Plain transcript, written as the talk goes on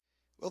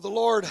Well, the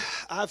Lord,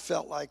 I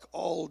felt like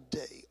all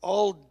day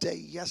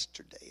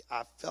yesterday,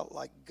 I felt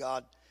like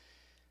God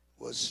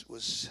was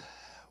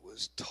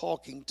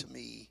talking to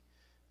me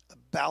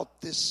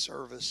about this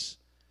service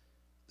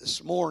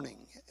this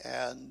morning,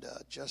 and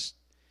just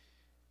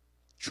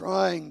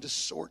trying to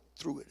sort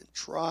through it and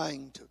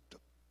trying to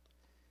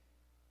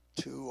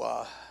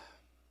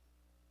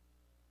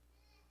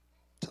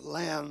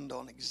land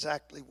on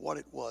exactly what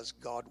it was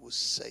God was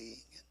saying.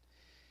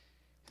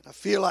 And I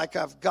feel like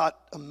I've got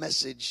a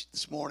message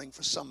this morning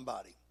for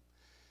somebody.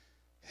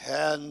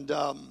 And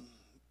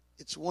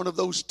it's one of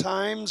those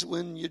times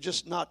when you're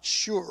just not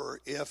sure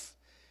if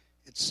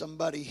it's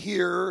somebody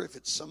here, if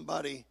it's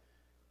somebody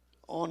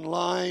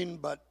online,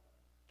 but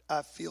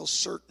I feel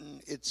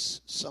certain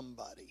it's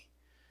somebody.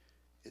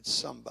 It's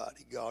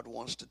somebody God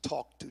wants to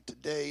talk to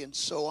today. And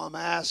so I'm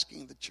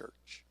asking the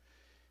church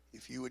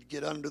if you would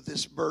get under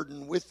this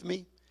burden with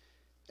me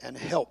and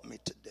help me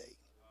today.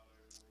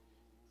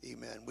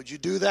 Amen. Would you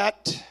do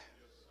that?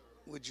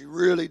 Would you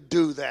really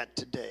do that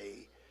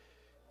today?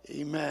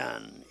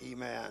 Amen.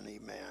 Amen.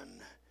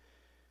 Amen.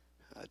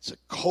 It's a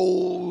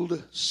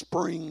cold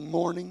spring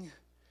morning,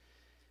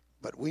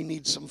 but we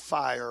need some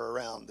fire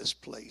around this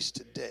place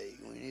today.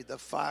 We need the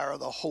fire of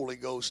the Holy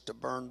Ghost to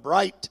burn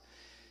bright,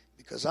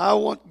 because I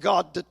want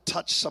God to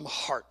touch some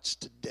hearts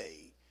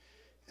today.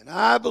 And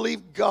I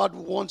believe God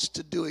wants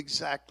to do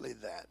exactly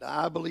that.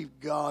 I believe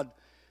God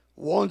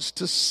wants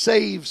to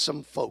save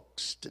some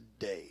folks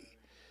today.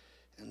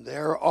 And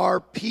there are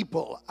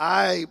people,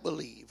 I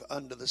believe,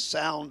 under the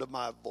sound of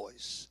my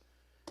voice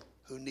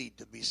who need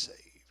to be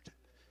saved.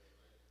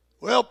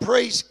 Well,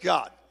 praise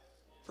God.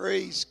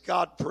 Praise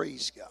God,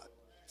 praise God.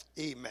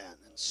 Amen.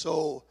 And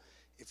so,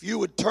 if you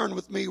would turn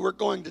with me, we're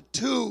going to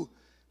two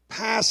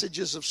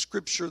passages of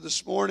Scripture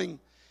this morning.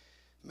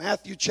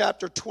 Matthew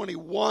chapter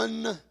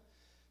 21.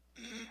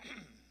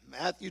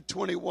 Matthew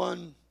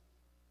 21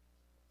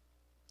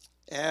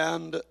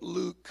 and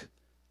Luke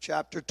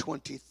chapter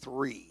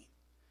 23.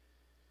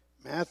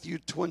 Matthew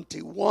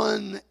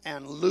 21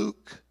 and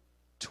Luke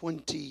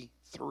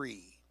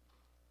 23.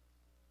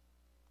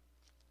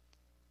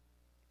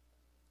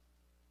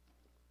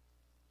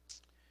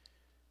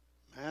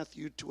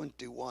 Matthew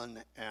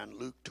 21 and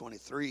Luke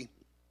 23.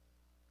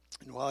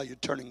 And while you're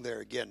turning there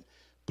again,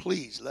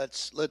 please,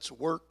 let's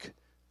work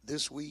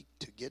this week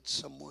to get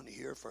someone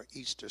here for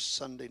Easter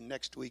Sunday.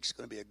 Next week's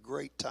going to be a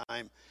great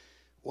time.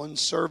 One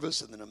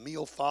service and then a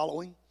meal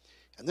following.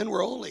 And then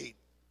we're only,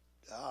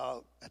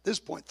 at this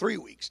point, 3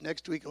 weeks.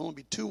 Next week will only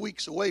be 2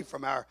 weeks away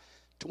from our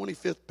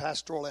 25th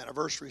pastoral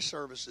anniversary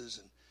services.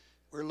 And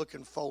we're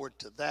looking forward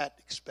to that,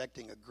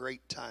 expecting a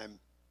great time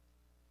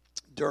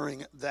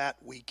during that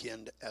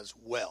weekend as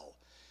well.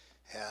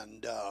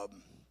 And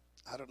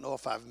I don't know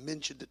if I've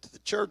mentioned it to the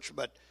church,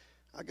 but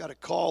I got a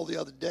call the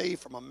other day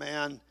from a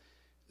man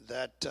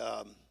that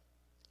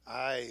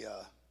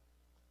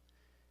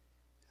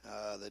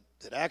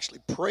that actually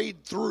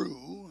prayed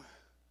through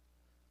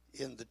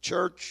in the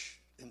church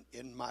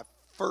in my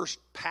first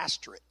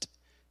pastorate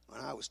when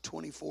I was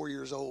 24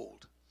 years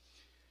old.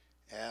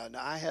 And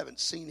I haven't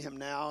seen him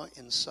now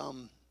in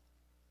some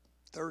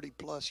 30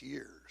 plus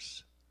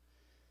years.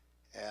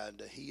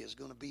 And he is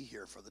going to be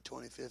here for the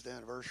 25th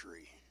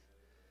anniversary.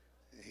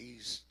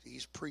 He's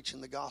preaching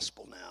the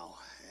gospel now,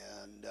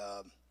 and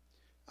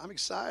I'm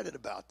excited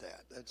about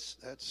that.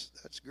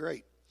 That's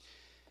great.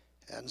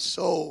 And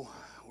so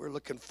we're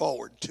looking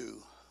forward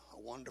to a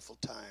wonderful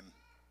time.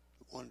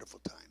 Wonderful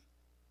time.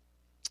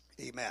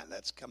 Amen.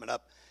 That's coming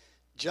up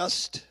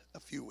just a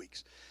few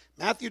weeks.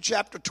 Matthew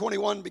chapter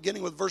 21,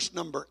 beginning with verse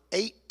number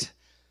 8.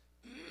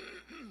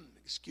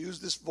 Excuse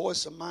this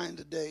voice of mine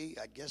today.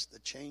 I guess the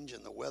change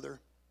in the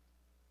weather.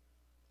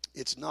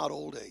 It's not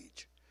old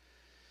age.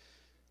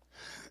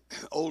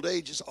 Old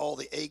age is all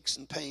the aches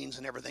and pains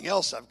and everything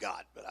else I've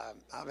got. But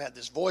I've had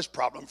this voice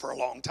problem for a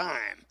long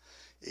time.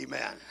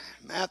 Amen.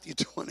 Matthew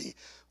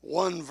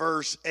 21,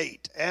 verse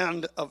 8.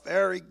 And a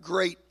very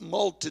great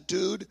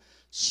multitude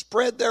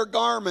spread their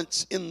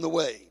garments in the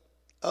way.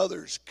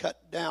 Others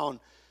cut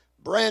down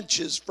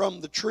branches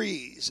from the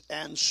trees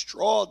and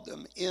strawed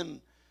them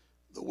in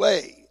the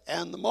way.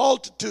 And the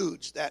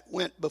multitudes that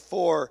went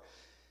before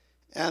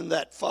and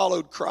that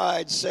followed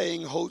cried,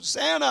 saying,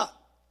 Hosanna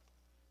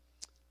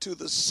to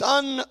the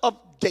Son of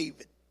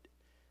David.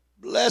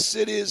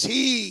 Blessed is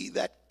he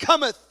that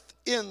cometh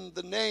in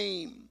the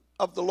name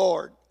of the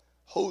Lord.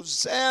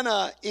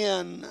 Hosanna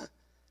in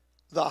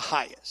the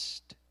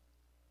highest.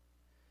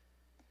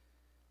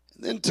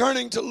 And then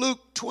turning to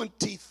Luke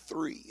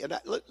 23. And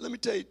let me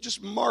tell you,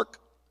 just mark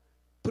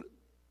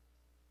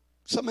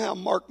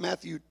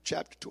Matthew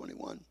chapter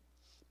 21.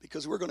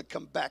 Because we're going to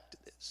come back to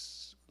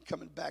this. We're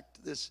coming back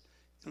to this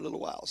in a little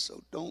while,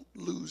 so don't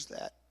lose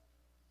that.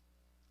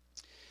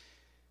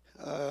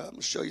 I'm going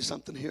to show you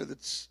something here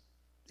that's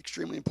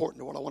extremely important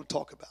to what I want to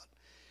talk about.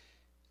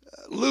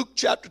 Luke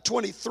chapter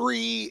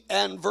 23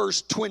 and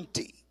verse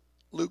 20.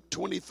 Luke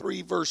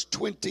 23, verse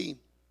 20.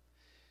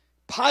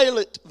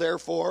 Pilate,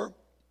 therefore,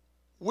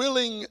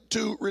 willing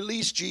to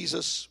release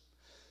Jesus,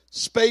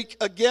 spake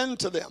again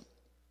to them,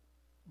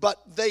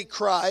 but they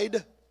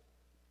cried.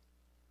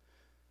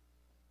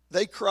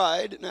 They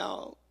cried.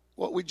 Now,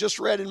 what we just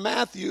read in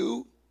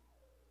Matthew,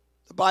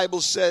 the Bible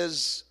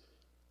says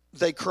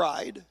they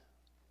cried.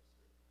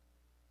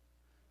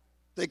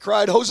 They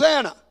cried,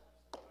 Hosanna.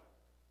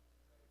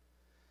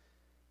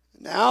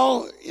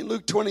 Now, in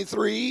Luke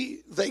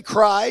 23, they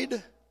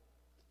cried,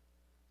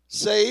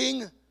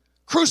 saying,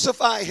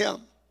 crucify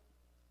him.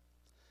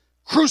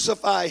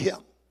 Crucify him.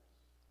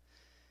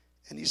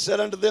 And he said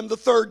unto them the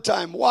third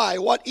time, why?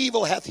 What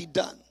evil hath he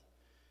done?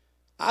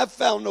 I've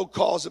found no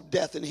cause of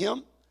death in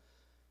him.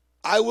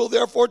 I will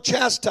therefore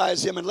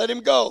chastise him and let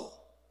him go.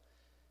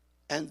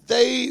 And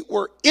they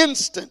were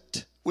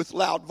instant with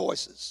loud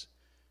voices,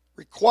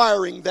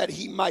 requiring that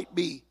he might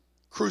be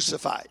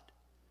crucified.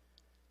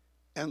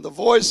 And the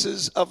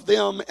voices of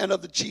them and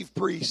of the chief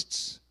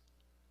priests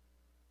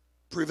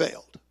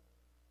prevailed.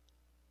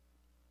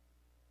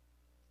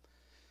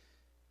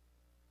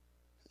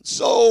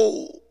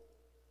 So,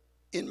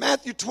 in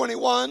Matthew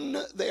 21,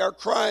 they are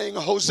crying,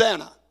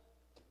 Hosanna.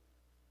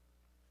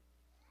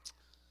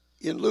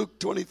 In Luke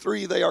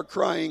 23, they are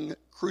crying,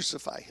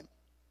 crucify him.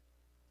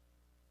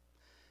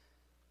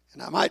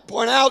 And I might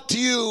point out to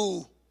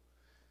you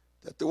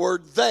that the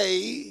word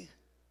they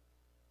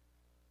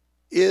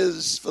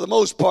is, for the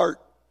most part,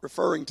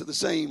 referring to the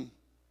same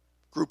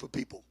group of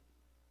people.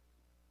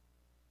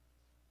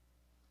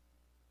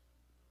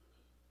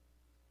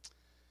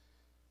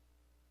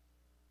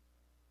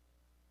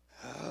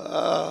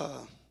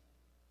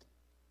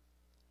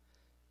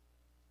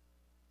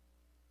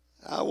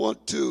 I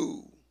want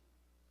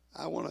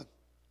to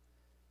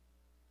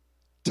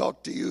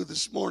talk to you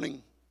this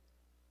morning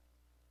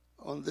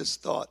on this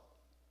thought.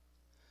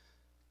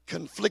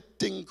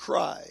 Conflicting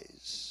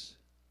cries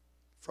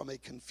from a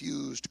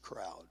confused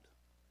crowd.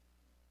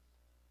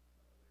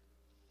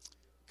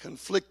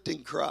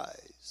 Conflicting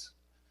cries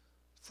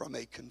from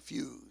a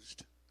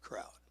confused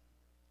crowd.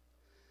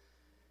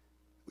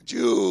 Would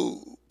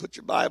you put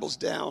your Bibles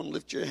down,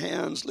 lift your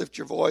hands, lift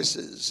your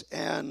voices,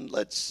 and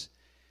let's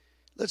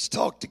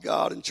talk to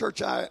God. And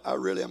church, I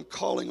really am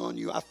calling on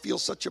you. I feel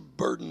such a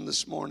burden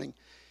this morning.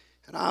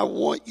 And I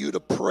want you to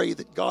pray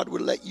that God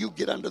would let you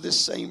get under this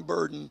same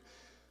burden.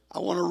 I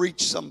want to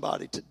reach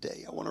somebody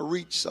today. I want to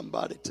reach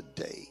somebody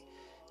today.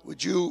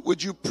 Would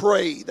you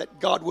pray that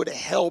God would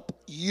help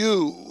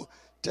you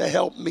to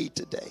help me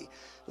today?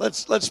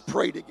 Let's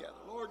pray together.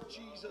 Lord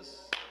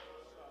Jesus,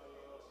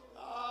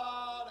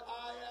 God,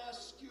 I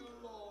ask you,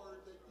 Lord,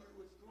 that you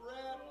would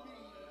grant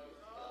me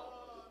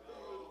help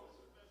today.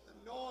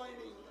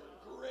 Anointing,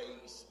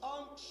 grace,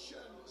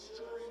 unction,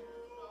 strength,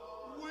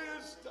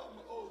 wisdom,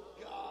 oh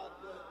God.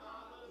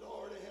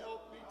 Lord,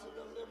 help me to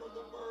deliver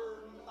the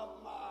burden of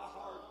my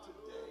heart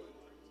today.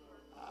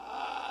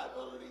 I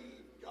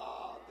believe,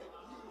 God, that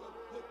you have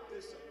put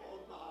this upon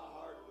my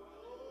heart,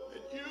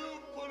 that you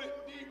put it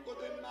deep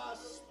within my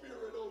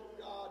spirit, oh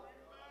God,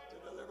 to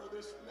deliver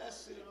this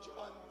message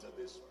unto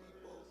this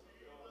people.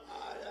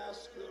 I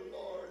ask you,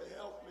 Lord,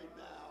 help me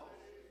now.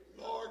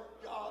 Lord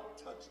God,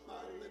 touch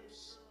my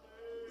lips,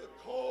 the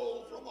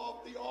coal from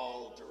off the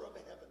altar of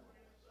heaven.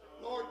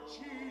 Lord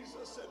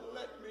Jesus, and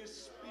let me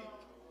speak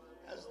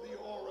as the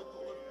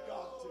oracle of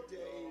God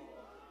today.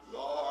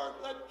 Lord,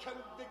 let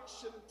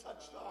conviction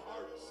touch the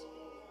hearts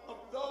of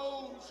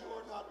those who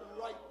are not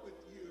right with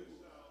you.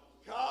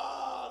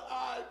 God,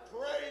 I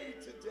pray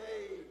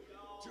today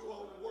to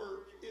a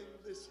work in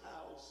this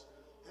house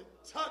and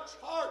touch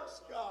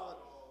hearts, God,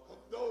 of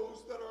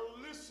those that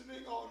are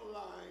listening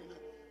online.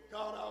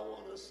 God, I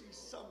want to see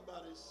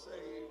somebody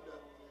saved.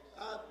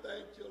 I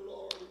thank you,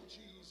 Lord, in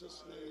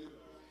Jesus' name.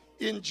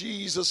 In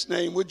Jesus'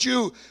 name. Would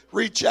you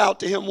reach out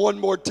to him one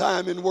more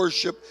time in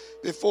worship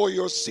before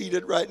you're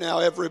seated right now,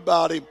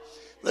 everybody?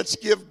 Let's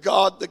give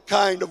God the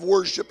kind of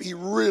worship he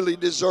really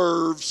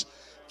deserves.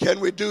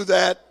 Can we do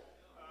that?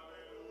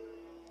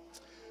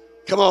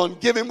 Come on,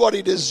 give him what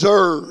he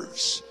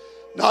deserves.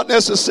 Not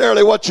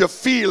necessarily what you're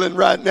feeling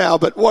right now,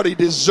 but what he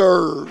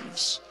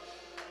deserves.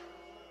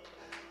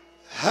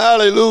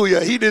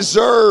 Hallelujah. He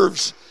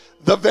deserves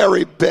the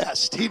very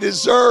best. He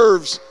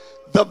deserves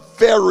the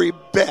very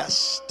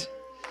best.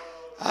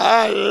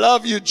 I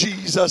love you,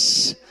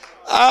 Jesus.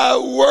 I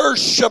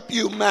worship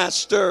you,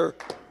 Master.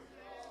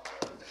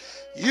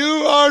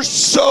 You are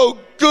so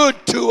good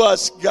to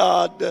us,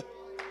 God.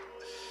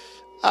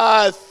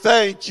 I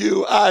thank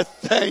you. I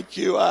thank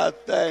you. I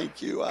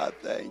thank you. I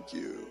thank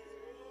you.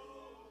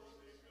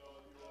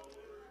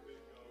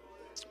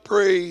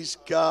 Praise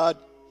God.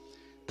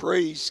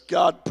 Praise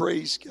God.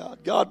 Praise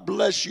God. God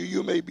bless you.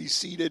 You may be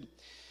seated.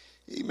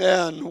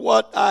 Amen.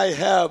 What I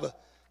have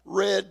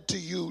read to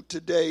you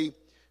today,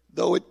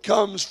 though it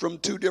comes from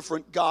two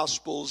different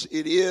gospels,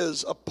 it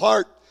is a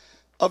part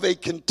of a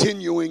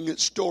continuing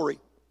story.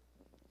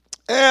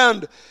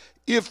 And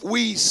if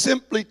we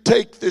simply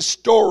take this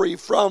story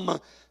from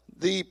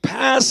the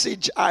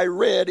passage I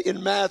read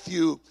in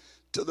Matthew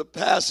to the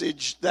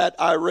passage that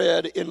I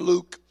read in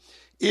Luke,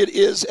 it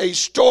is a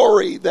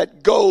story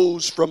that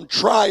goes from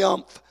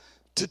triumph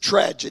to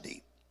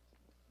tragedy.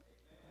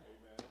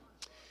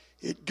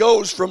 It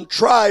goes from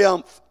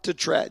triumph to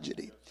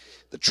tragedy.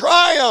 The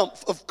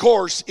triumph, of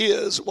course,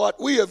 is what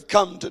we have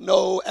come to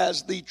know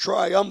as the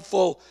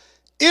triumphal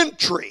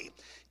entry.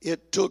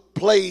 It took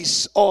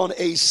place on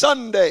a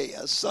Sunday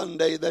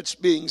that's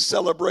being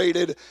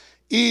celebrated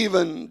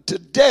even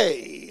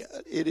today.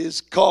 It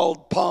is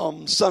called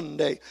Palm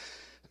Sunday.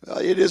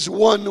 It is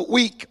 1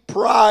 week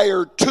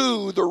prior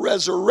to the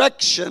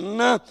resurrection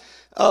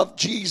of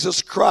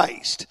Jesus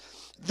Christ.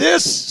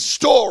 This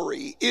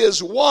story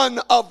is one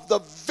of the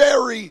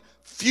very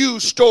few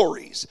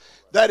stories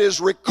that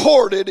is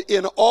recorded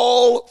in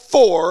all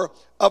 4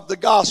 of the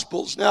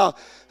Gospels. Now,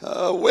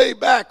 way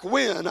back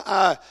when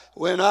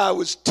I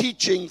was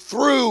teaching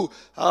through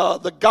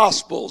the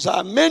Gospels,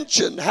 I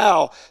mentioned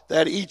how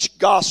that each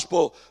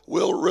Gospel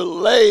will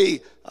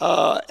relay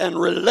and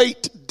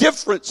relate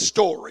different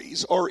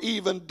stories or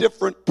even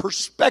different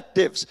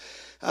perspectives.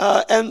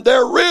 And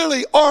there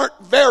really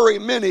aren't very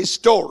many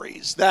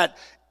stories that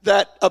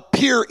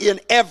appear in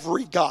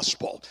every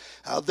Gospel.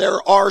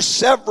 There are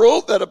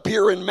several that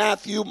appear in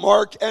Matthew,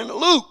 Mark, and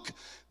Luke,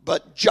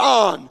 but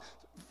John,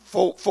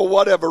 for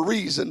whatever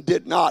reason,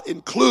 did not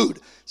include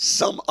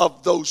some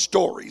of those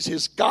stories.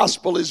 His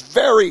Gospel is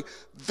very,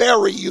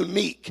 very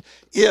unique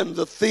in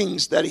the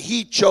things that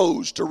he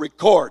chose to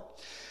record.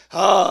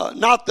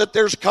 Not that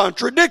there's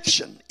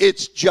contradiction,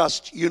 it's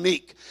just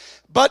unique.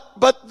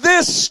 But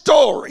this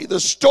story, the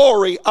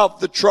story of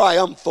the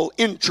triumphal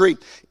entry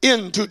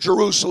into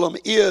Jerusalem,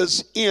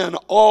 is in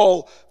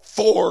all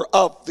 4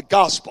 of the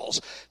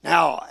Gospels.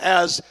 Now,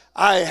 as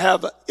I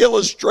have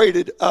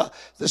illustrated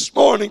this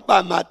morning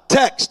by my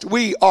text,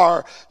 we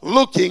are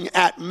looking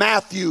at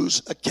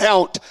Matthew's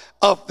account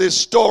of this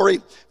story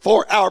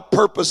for our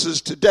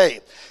purposes today.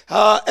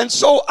 And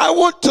so I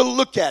want to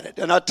look at it.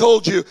 And I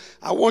told you,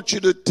 I want you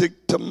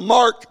to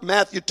mark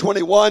Matthew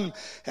 21.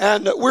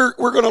 And we're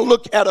going to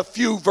look at a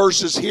few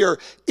verses here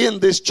in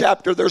this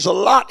chapter. There's a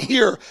lot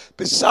here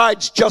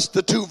besides just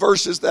the 2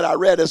 verses that I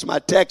read as my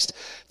text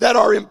that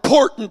are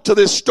important to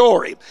this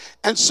story.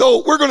 And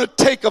so we're going to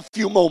take a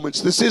few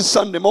moments. This is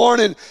Sunday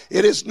morning.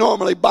 It is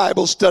normally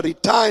Bible study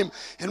time.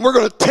 And we're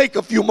going to take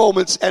a few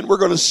moments and we're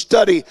going to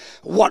study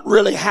what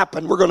really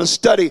happened. We're going to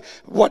study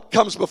what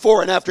comes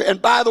before and after.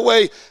 And by the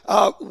way,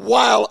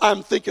 while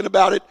I'm thinking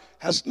about it,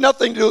 has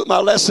nothing to do with my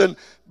lesson,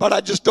 but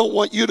I just don't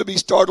want you to be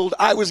startled.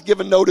 I was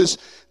given notice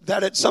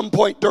that at some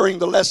point during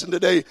the lesson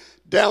today,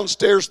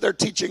 downstairs they're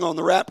teaching on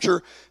the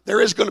rapture.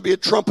 There is going to be a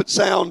trumpet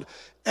sound.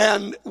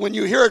 And when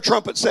you hear a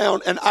trumpet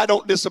sound and I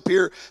don't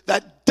disappear,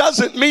 that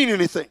doesn't mean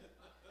anything.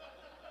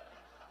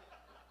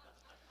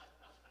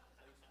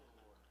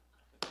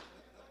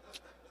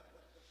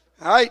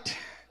 All right.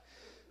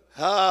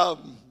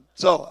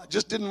 So I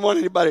just didn't want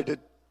anybody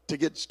to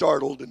get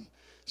startled and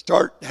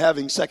start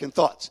having second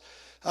thoughts.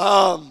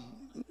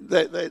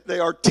 They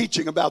are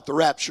teaching about the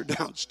rapture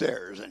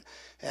downstairs.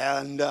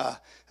 And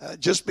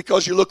just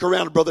because you look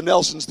around and Brother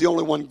Nelson's the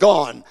only one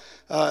gone,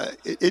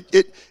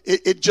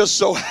 it just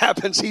so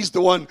happens he's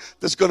the one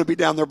that's going to be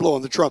down there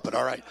blowing the trumpet,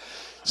 all right?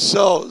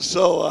 So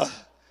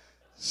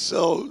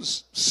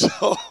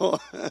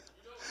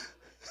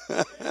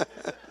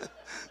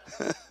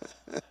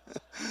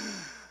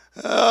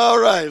all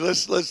right,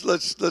 let's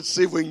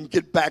see if we can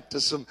get back to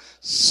some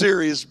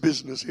serious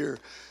business here.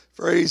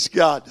 Praise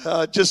God.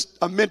 I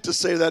meant to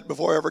say that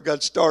before I ever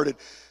got started,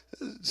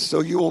 so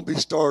you won't be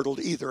startled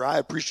either. I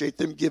appreciate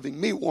them giving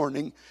me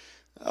warning.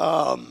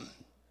 I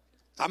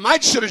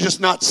should have just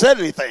not said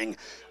anything.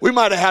 We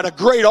might have had a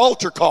great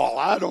altar call.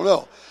 I don't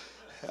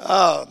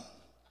know.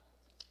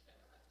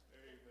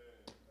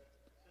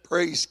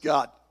 Praise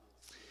God.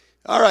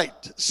 All right,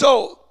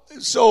 so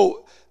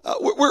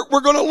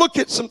we're going to look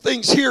at some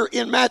things here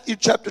in Matthew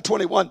chapter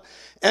 21,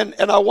 and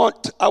I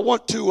want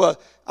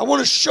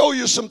to show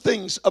you some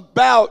things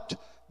about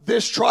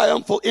this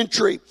triumphal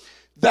entry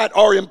that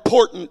are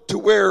important to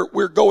where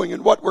we're going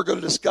and what we're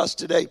going to discuss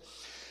today.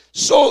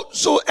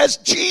 So as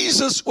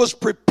Jesus was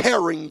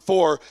preparing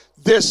for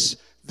this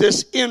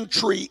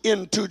entry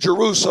into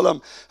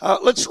Jerusalem,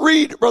 let's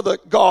read, Brother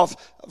Goff,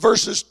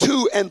 verses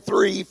 2 and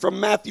 3 from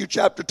Matthew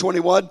chapter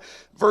 21,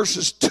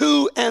 verses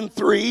 2 and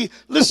 3.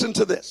 Listen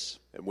to this.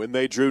 And when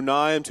they drew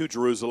nigh unto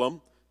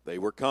Jerusalem, they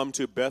were come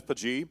to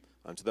Bethphage,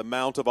 unto the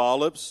Mount of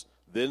Olives.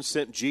 Then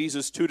sent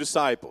Jesus 2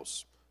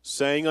 disciples,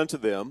 saying unto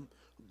them,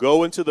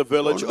 Go into the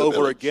village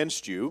over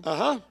against you,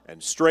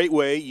 and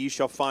straightway ye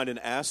shall find an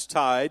ass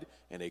tied,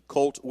 and a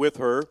colt with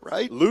her.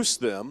 Right. Loose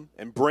them,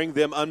 and bring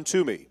them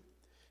unto me.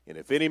 And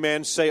if any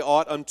man say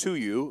aught unto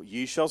you,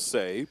 ye shall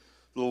say,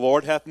 The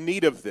Lord hath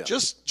need of them.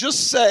 Just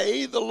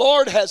say, the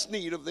Lord has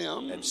need of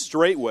them. And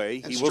straightway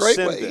he will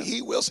send them.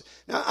 He will.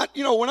 Now,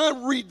 when I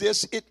read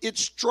this, it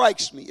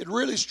strikes me. It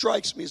really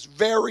strikes me. It's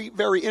very,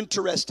 very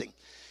interesting.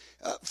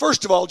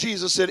 First of all,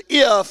 Jesus said,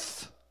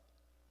 if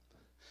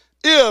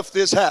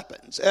this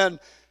happens. And,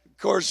 of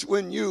course,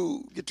 when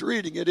you get to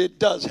reading it, it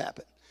does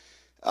happen.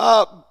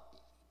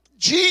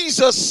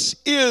 Jesus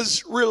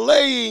is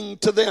relaying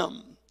to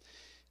them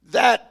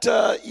that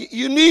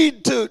you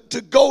need to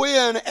go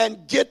in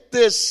and get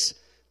this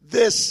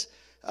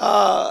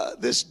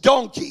this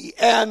donkey,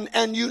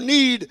 and you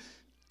need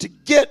to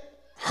get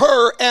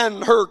her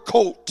and her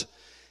colt,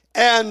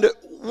 and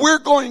we're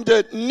going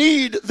to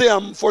need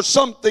them for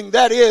something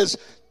that is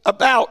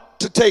about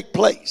to take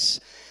place.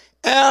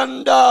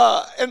 And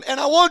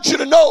I want you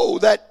to know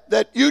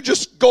that you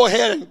just go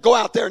ahead and go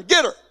out there and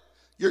get her.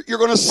 You're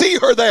going to see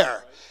her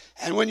there.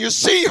 And when you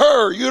see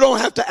her, you don't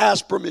have to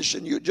ask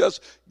permission. You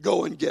just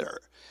go and get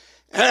her.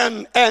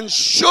 And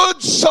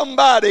should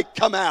somebody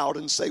come out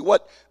and say,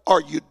 "What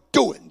are you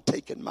doing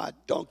taking my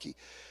donkey?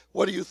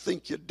 What do you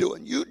think you're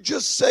doing?" You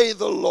just say,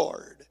 "The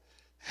Lord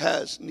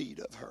has need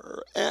of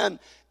her, and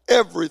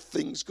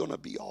everything's going to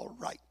be all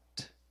right."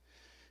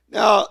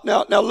 Now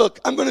look,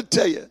 I'm going to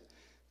tell you,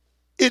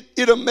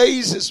 it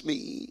amazes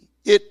me.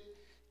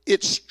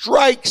 It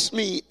strikes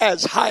me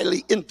as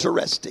highly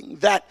interesting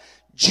that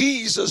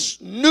Jesus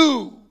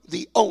knew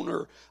the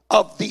owner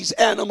of these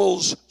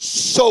animals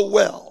so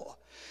well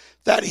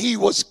that he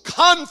was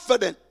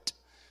confident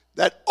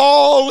that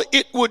all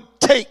it would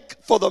take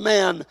for the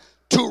man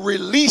to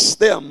release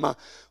them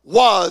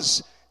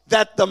was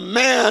that the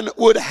man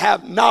would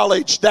have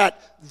knowledge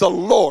that the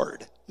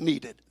Lord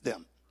needed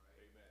them.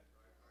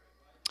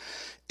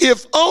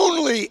 If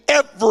only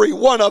every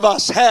one of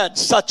us had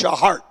such a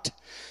heart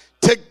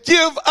to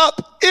give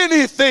up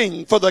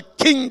anything for the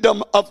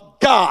kingdom of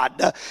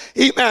God,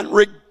 amen,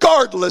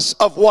 regardless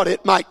of what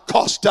it might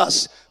cost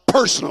us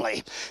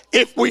personally.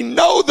 If we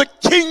know the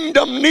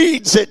kingdom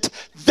needs it,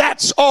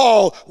 that's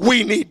all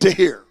we need to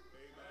hear.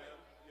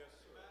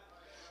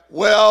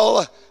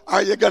 Well,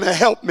 are you going to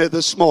help me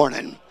this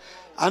morning?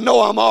 I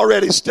know I'm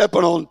already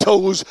stepping on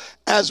toes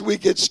as we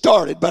get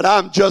started, but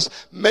I'm just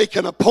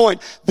making a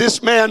point.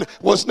 This man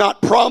was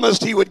not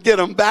promised he would get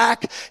them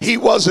back. He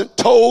wasn't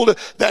told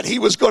that he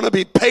was going to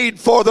be paid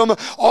for them.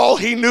 All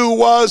he knew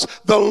was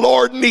the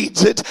Lord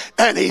needs it,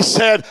 and he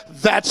said,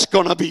 "That's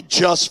going to be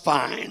just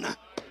fine."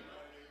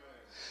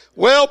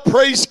 Well,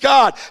 praise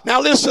God.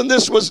 Now listen,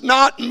 this was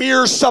not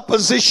mere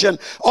supposition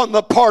on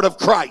the part of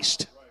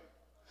Christ.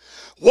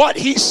 What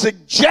he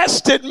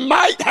suggested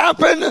might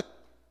happen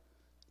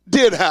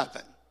did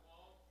happen.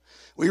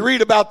 We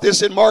read about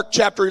this in Mark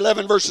chapter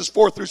 11, verses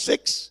 4 through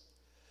 6.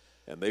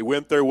 And they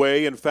went their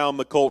way and found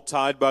the colt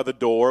tied by the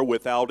door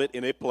without it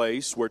in a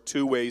place where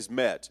two ways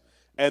met.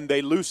 And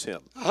they loose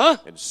him.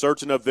 And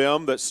certain of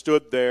them that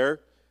stood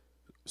there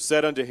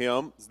said unto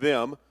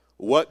them,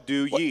 "What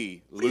do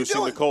ye,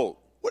 loosing the colt?"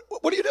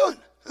 What are you doing?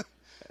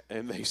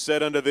 And they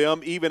said unto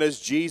them, even as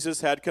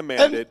Jesus had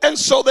commanded. And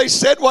so they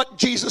said what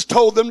Jesus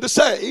told them to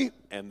say.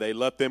 And they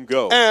let them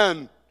go.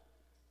 And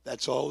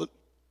that's all that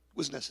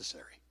was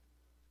necessary.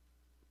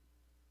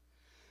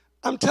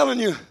 I'm telling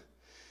you,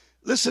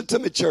 listen to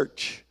me,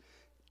 church.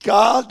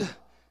 God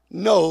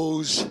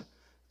knows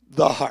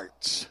the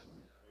hearts.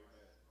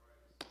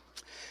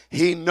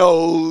 He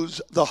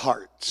knows the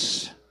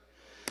hearts.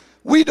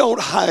 We don't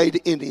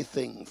hide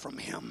anything from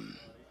him.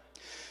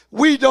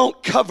 We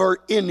don't cover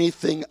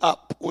anything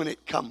up when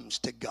it comes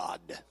to God.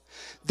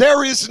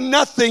 There is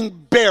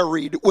nothing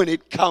buried when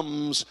it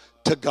comes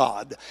to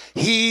God.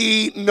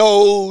 He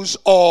knows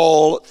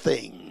all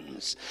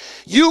things.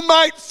 You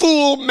might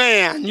fool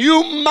man,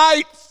 you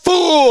might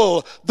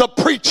fool the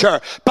preacher,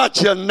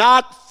 but you're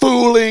not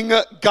fooling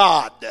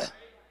God.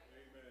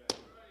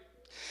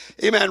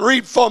 Amen.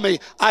 Read for me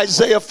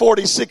Isaiah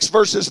 46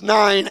 verses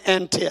 9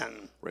 and 10.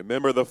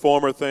 Remember the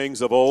former things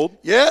of old?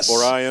 Yes.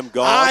 For I am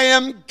God. I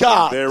am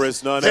God. There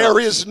is none else. There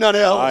is none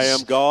else. I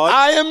am God.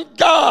 I am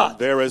God.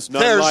 There is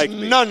none like me.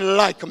 There's none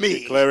like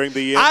me. Declaring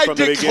the end from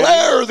the beginning. I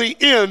declare the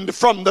end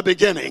from the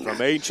beginning.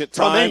 From ancient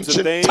times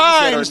and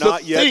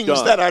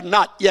things that are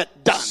not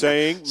yet done.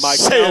 Saying, my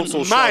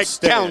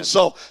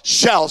counsel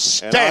shall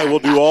stand.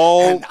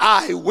 And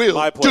I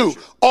will do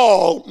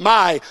all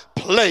my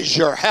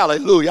pleasure.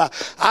 Hallelujah.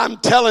 I'm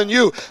telling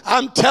you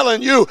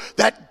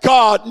that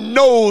God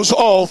knows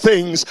all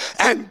things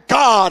and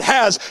God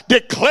has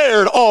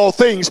declared all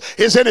things.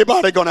 Is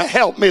anybody going to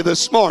help me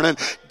this morning?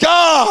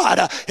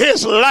 God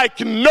is like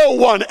no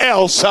one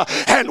else,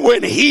 and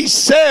when he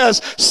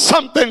says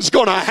something's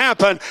going to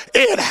happen,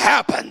 it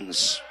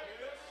happens.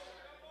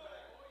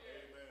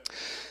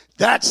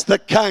 That's the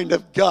kind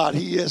of God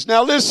he is.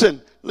 Now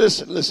listen.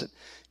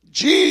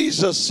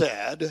 Jesus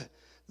said,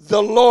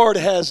 the Lord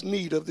has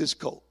need of this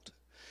colt.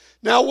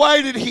 Now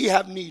why did he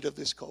have need of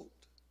this colt?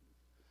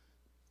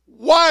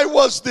 Why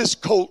was this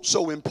colt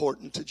so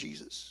important to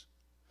Jesus?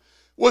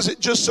 Was it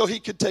just so he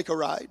could take a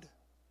ride?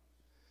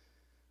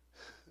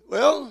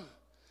 Well,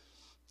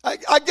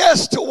 I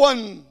guess to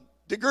one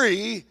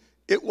degree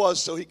it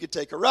was so he could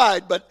take a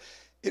ride, but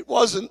it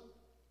wasn't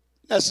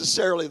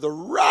necessarily the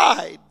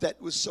ride that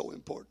was so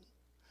important.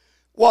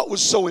 What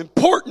was so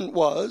important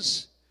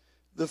was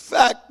the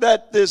fact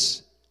that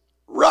this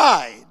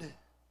ride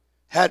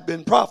had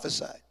been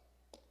prophesied.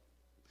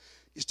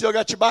 You still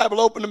got your Bible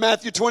open to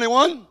Matthew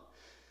 21?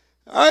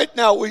 All right,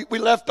 now we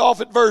left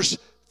off at verse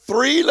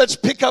 3. Let's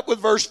pick up with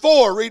verse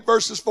 4. Read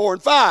verses 4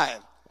 and 5.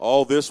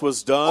 All this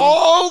was done.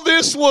 All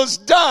this was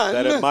done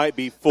that it might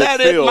be fulfilled.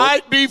 That it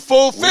might be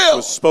fulfilled.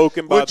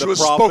 Which was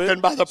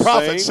spoken by the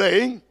prophet.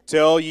 Saying,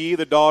 Tell ye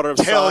the daughter of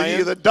Zion. Tell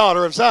ye the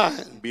daughter of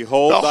Zion.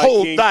 Behold, thy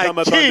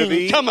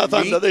king cometh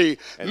unto thee.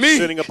 And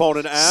sitting upon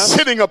an ass.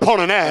 Sitting upon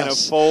an ass. And a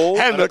foal.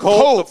 And the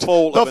colt,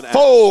 the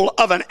foal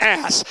of an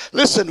ass.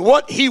 Listen,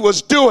 what he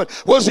was doing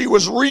was he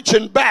was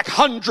reaching back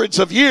hundreds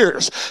of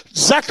years.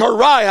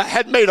 Zechariah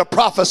had made a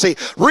prophecy.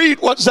 Read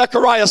what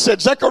Zechariah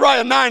said.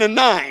 Zechariah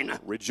 9:9.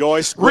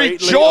 Rejoice greatly,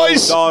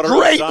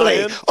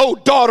 O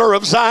daughter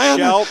of Zion.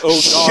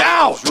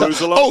 Shout,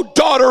 O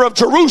daughter of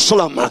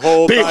Jerusalem.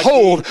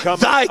 Behold,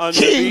 thy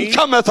king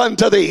cometh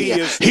unto thee.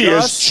 He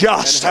is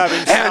just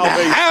and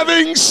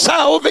having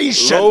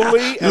salvation.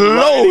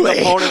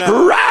 Lowly,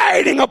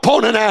 riding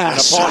upon an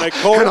ass. And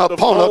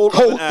upon a colt,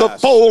 the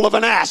foal of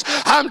an ass.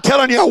 I'm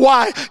telling you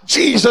why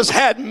Jesus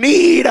had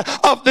need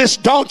of this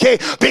donkey,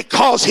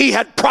 because he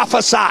had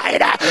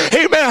prophesied.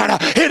 Amen.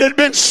 It had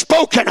been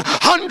spoken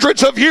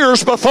hundreds of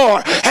years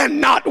before, and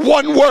not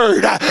one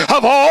word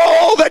of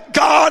all that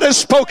God has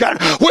spoken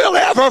will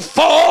ever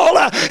fall.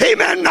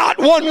 Amen. Not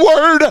one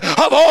word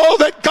of all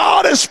that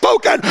God has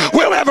spoken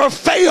will ever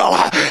fail.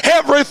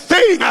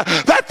 Everything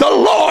that the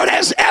Lord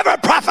has ever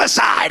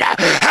prophesied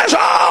has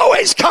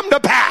always come to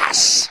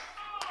pass.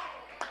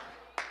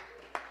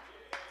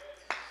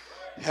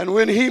 And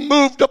when he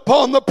moved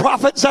upon the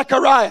prophet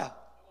Zechariah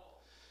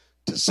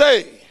to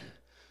say,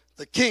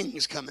 the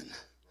king's coming,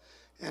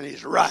 and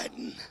he's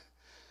riding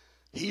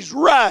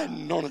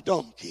on a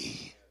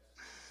donkey,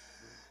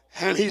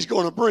 and he's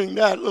going to bring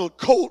that little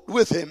colt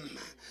with him.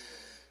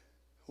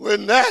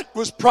 When that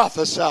was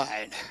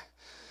prophesied,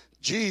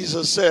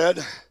 Jesus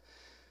said,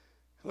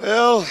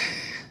 well,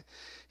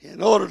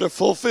 in order to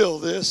fulfill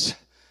this,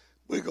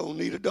 we're going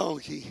to need a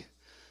donkey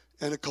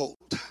and a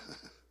colt.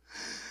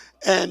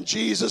 And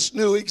Jesus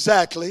knew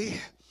exactly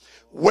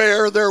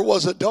where there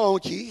was a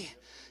donkey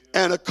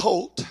and a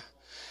colt.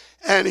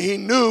 And he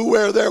knew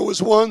where there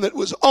was one that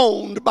was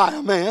owned by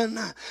a man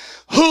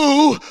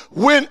who,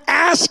 when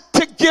asked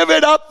to give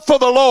it up for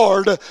the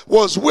Lord,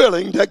 was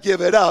willing to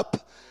give it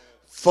up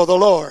for the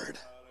Lord.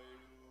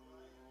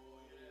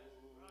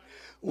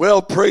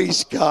 Well,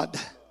 praise God.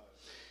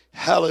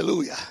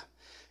 Hallelujah.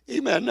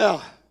 Amen.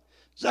 Now,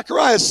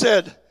 Zechariah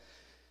said,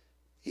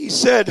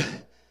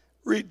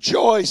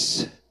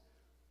 rejoice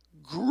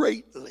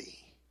greatly,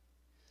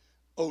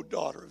 O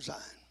daughter of Zion.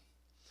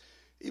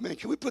 Amen.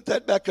 Can we put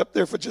that back up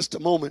there for just a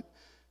moment?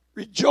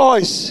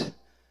 Rejoice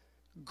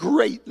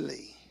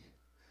greatly,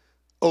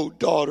 O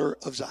daughter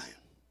of Zion.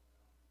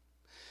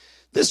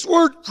 This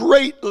word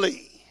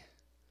greatly,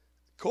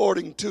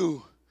 according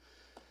to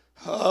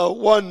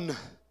one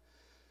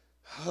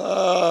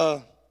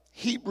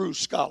Hebrew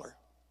scholar,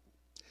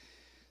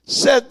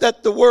 said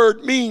that the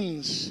word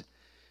means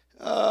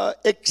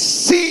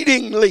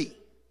exceedingly.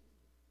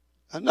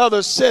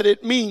 Another said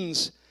it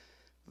means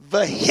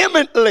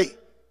vehemently.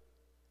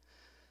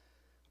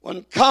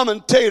 One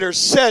commentator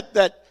said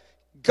that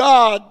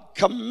God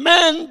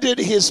commanded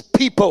his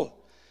people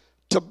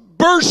to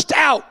burst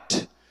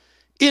out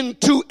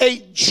into a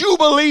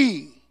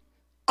jubilee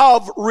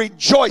of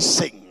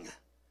rejoicing.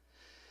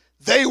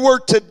 They were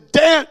to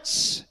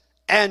dance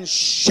and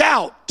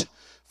shout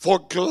for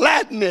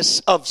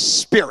gladness of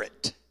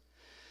spirit.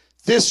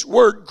 This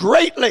word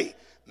greatly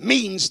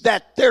means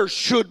that there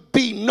should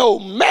be no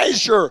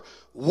measure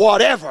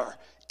whatever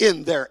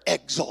in their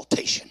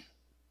exaltation.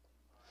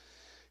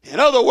 In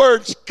other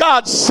words,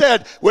 God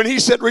said, when he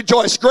said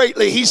rejoice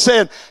greatly, he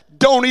said,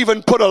 don't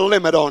even put a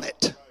limit on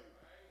it.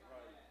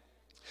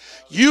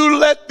 You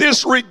let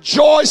this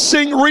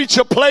rejoicing reach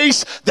a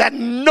place that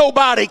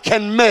nobody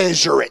can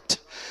measure it.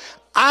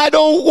 I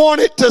don't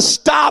want it to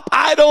stop.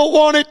 I don't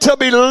want it to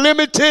be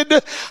limited.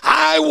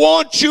 I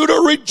want you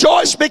to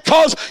rejoice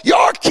because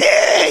your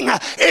King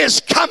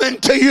is coming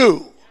to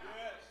you.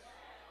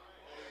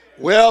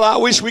 Well, I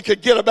wish we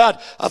could get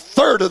about a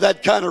third of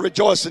that kind of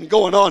rejoicing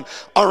going on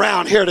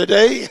around here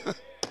today.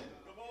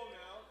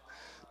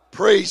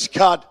 Praise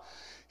God.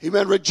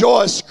 Amen.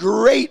 Rejoice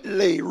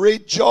greatly.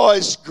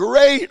 Rejoice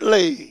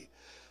greatly,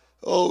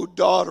 O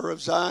daughter of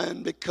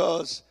Zion,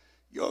 because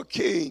your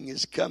King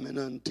is coming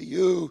unto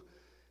you.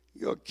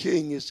 Your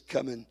King is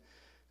coming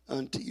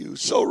unto you.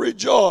 So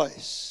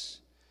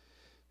rejoice.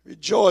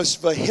 Rejoice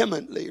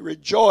vehemently.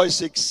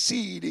 Rejoice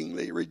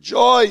exceedingly.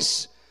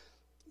 Rejoice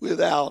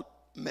without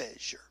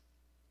measure.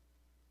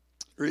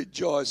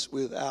 Rejoice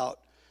without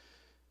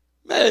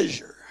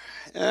measure.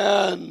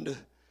 And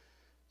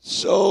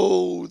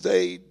so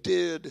they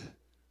did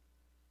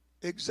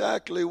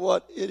exactly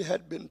what it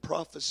had been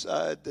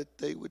prophesied that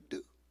they would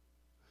do.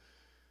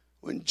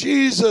 When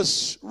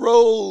Jesus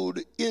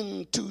rode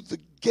into the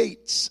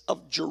gates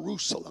of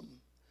Jerusalem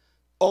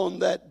on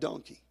that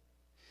donkey.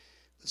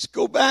 Let's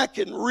go back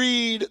and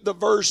read the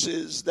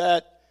verses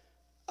that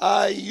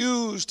I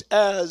used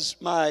as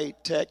my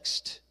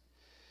text.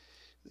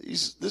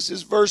 This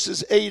is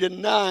verses 8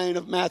 and 9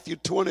 of Matthew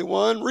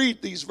 21.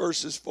 Read these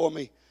verses for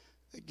me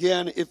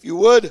again, if you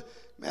would.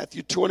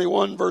 Matthew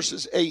 21,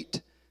 verses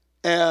 8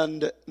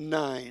 and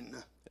 9.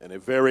 And a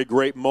very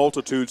great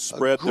multitude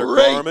spread their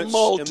great garments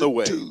in the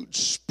way. multitude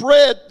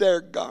spread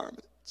their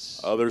garments.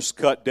 Others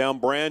cut down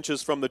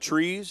branches from the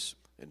trees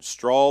and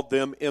strawed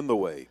them in the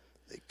way.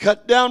 They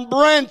cut down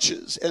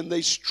branches and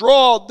they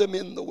strawed them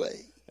in the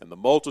way. And the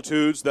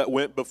multitudes that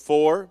went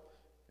before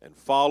and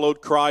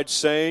followed cried,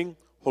 saying,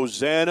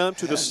 Hosanna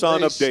to the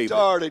Son of David. They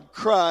started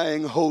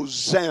crying,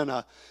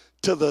 Hosanna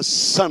to the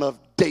Son of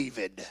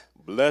David.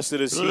 Blessed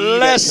is he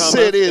Blessed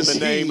that cometh is in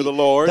the name he of the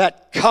Lord.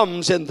 that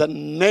comes in the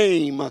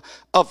name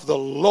of the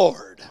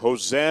Lord.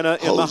 Hosanna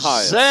in the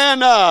highest.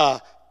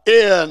 Hosanna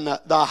in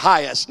the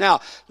highest. Now,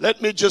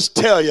 let me just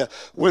tell you,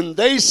 when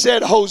they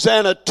said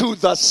Hosanna to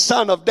the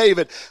Son of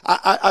David,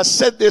 I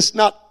said this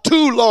not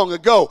too long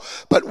ago,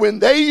 but when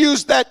they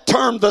used that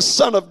term, the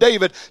Son of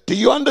David, do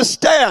you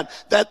understand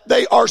that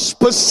they are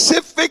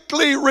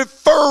specifically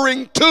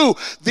referring to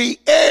the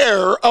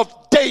heir of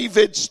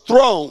David's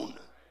throne?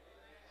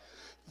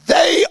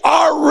 They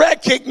are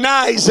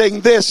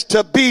recognizing this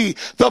to be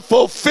the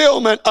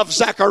fulfillment of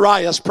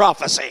Zechariah's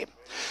prophecy.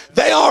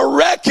 They are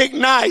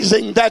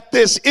recognizing that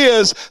this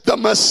is the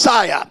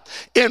Messiah.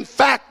 In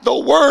fact, the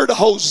word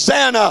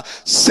Hosanna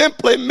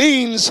simply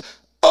means,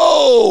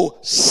 oh,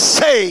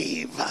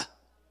 save.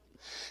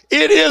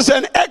 It is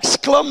an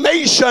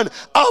exclamation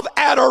of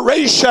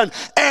adoration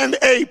and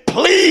a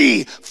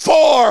plea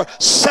for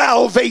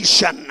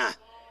salvation.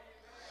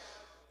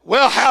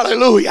 Well,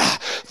 hallelujah.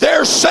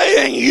 They're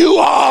saying, you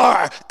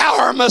are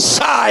our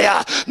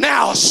Messiah.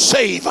 Now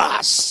save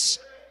us.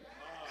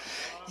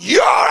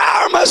 You're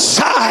our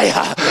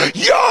Messiah.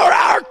 You're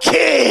our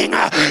King.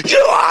 You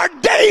are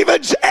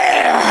David's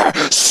heir.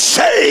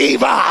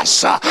 Save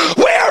us.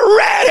 We're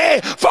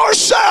ready for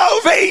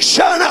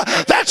salvation.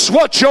 That's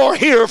what you're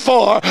here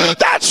for.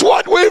 That's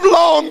what we've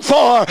longed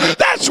for.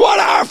 That's what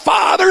our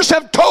fathers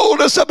have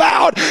told us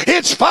about.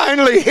 It's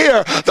finally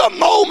here. The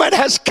moment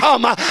has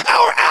come. Our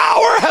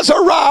hour has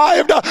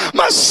arrived.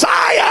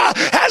 Messiah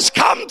has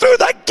come through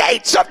the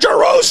gates of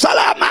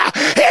Jerusalem.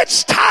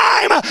 It's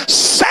time.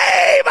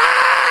 Save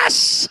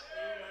us.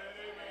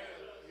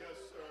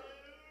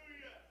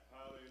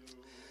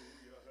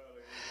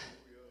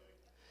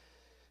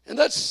 And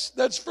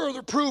that's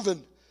further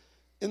proven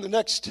in the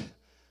next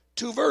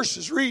two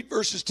verses. Read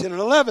verses 10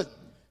 and 11.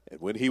 And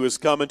when he was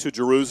coming to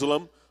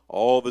Jerusalem,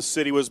 all the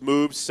city was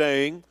moved,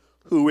 saying,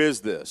 Who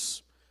is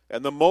this?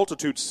 And the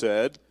multitude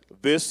said,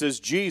 This is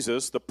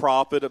Jesus, the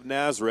prophet of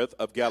Nazareth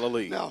of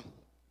Galilee. Now,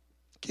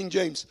 King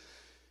James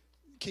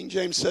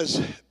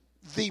says,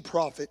 the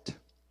prophet.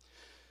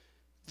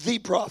 The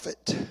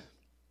prophet.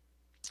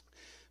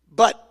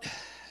 But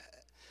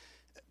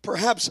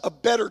perhaps a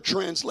better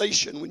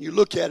translation when you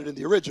look at it in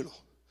the original,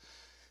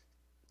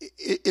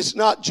 it's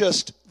not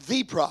just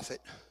the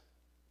prophet,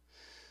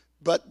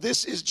 but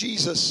this is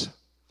Jesus,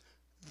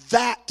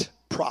 that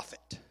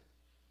prophet.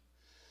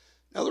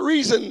 Now the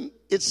reason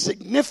it's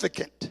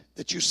significant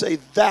that you say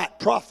that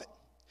prophet,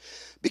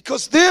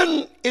 because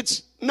then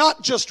it's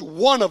not just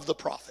one of the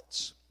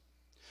prophets,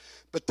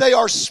 but they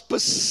are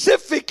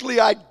specifically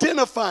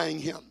identifying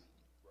him.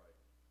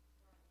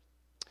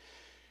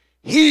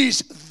 He's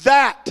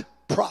that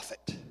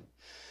prophet.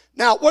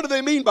 Now, what do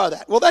they mean by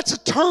that? Well, that's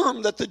a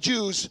term that the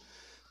Jews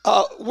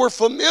were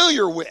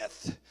familiar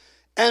with.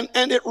 And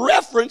it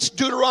referenced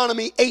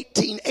Deuteronomy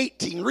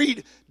 18:18.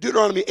 Read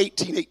Deuteronomy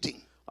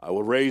 18:18. I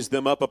will raise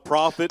them up a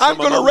prophet I'm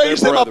from going to among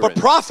raise their them up a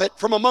brethren, prophet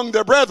from among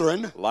their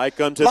brethren,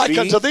 like unto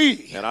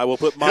thee, and I will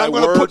put and my I'm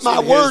going to put my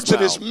words in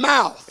his mouth,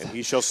 mouth. and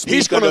he shall He's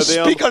speak going to unto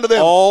speak unto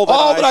them all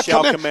that I shall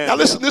command. command Now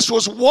listen, him. this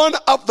was one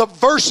of the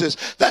verses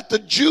that the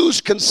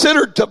Jews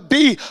considered to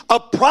be a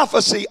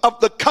prophecy of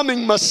the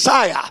coming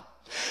Messiah.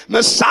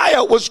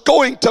 Messiah was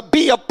going to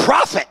be a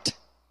prophet.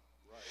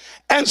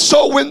 And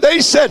so when they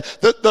said,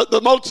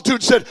 the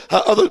multitude said,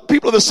 the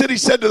people of the city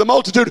said to the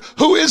multitude,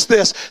 who is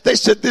this? They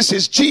said, this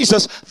is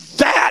Jesus,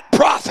 that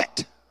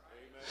prophet.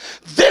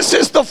 This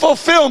is the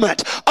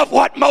fulfillment of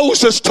what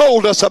Moses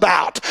told us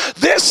about.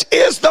 This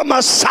is the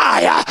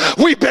Messiah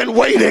we've been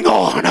waiting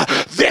on.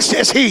 This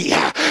is he.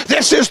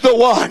 This is the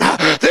one.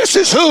 This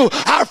is who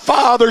our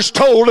fathers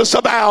told us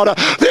about.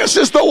 This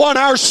is the one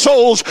our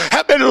souls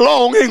have been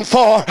longing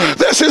for.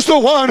 This is the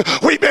one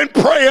we've been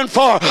praying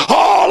for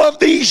all of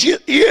these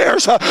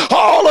years,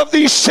 all of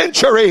these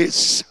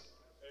centuries.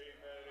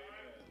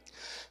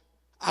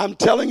 I'm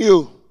telling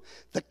you,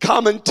 the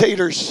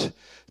commentators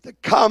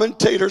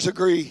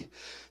agree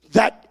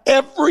that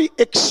every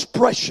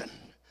expression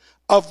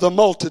of the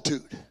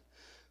multitude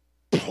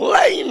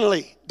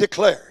plainly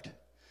declared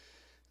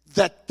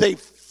that they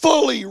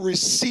fully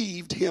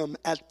received him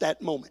at that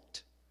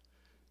moment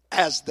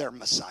as their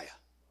Messiah.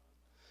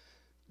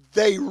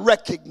 They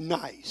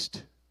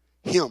recognized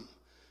him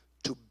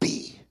to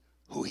be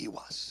who he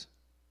was.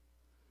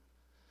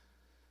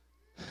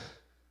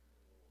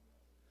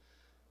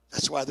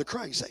 That's why they're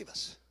crying, save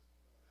us.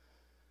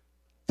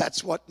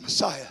 That's what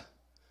Messiah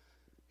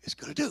is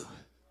going to do.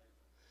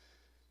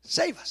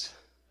 Save us.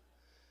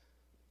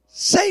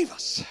 Save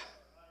us.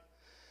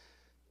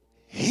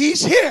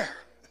 He's here.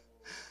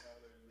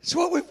 It's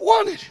what we've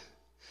wanted.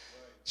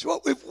 It's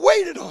what we've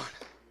waited on.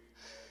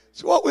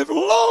 It's what we've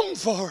longed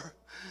for.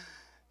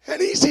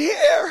 And he's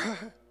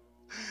here.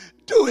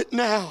 Do it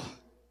now.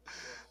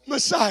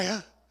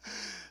 Messiah,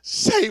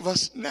 save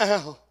us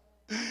now.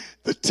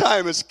 The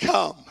time has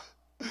come.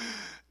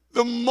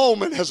 The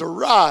moment has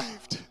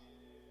arrived.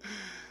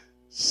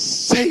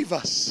 Save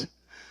us,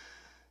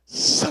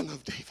 Son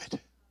of David.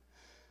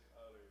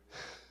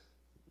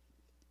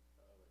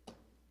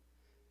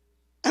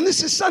 And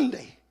this is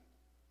Sunday.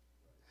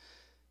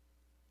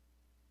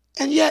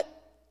 And yet,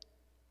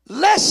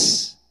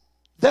 less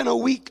than a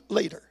week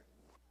later,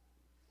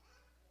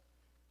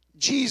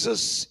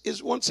 Jesus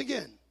is once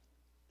again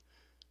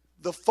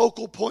the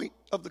focal point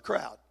of the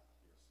crowd.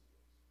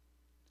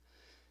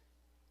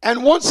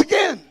 And once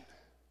again,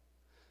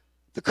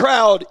 the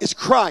crowd is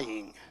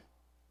crying.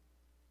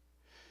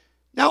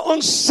 Now,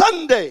 on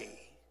Sunday,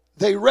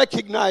 they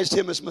recognized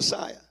him as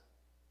Messiah.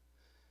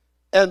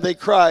 And they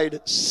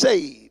cried,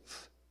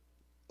 "Save,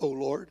 O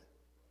Lord."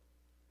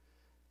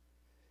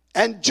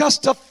 And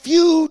just a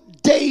few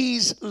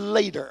days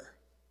later,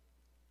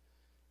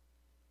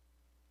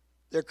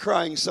 they're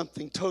crying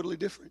something totally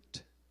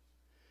different.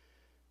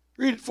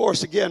 Read it for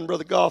us again,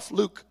 Brother Goff.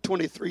 Luke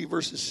 23,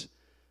 verses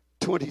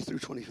 20 through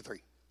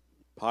 23.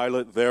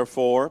 Pilate,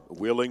 therefore,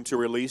 willing to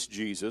release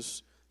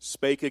Jesus,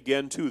 spake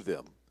again to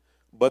them.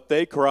 But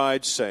they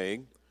cried,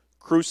 saying,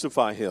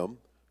 "Crucify him,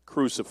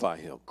 crucify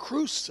him."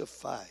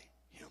 Crucify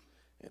him.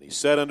 And he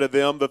said unto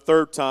them the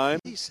third time,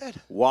 He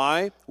said,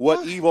 Why?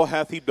 What evil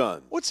hath he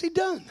done? what's he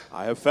done?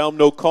 I have found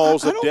no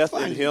cause I of don't death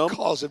find in any him.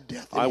 cause of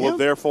death in I will him.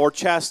 therefore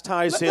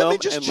chastise Let him me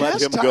just and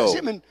let him chastise go.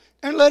 him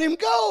and let him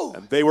go.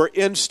 And they were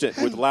instant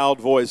with loud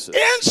voices,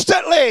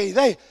 Instantly,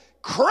 they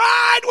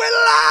cried with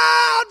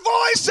loud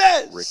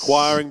voices,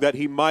 requiring that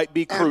he might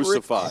be and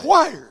crucified.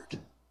 required.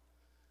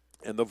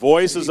 And the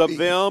voices He of be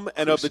them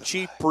and of the crucified.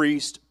 chief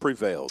priest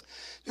prevailed.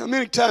 Now,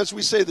 many times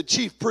we say the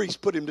chief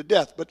priest put him to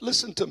death, but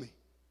listen to me.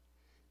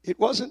 It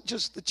wasn't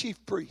just the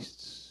chief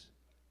priests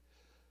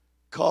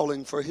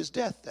calling for his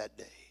death that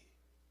day.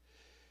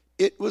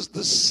 It was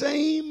the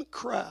same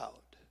crowd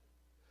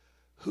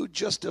who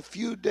just a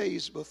few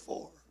days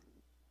before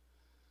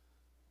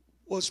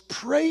was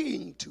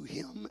praying to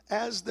him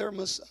as their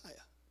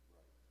Messiah,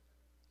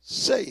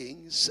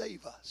 saying,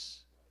 "Save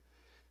us."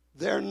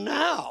 They're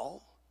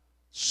now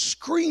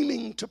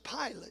screaming to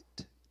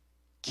Pilate,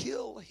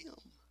 "Kill him."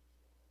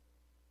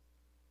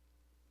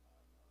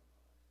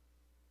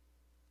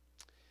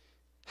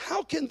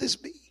 How can this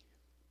be?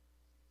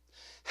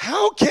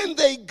 How can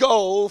they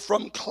go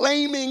from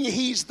claiming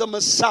he's the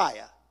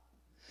Messiah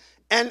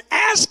and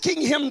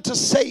asking him to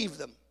save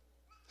them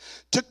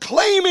to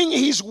claiming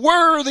he's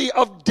worthy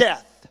of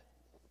death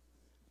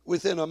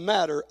within a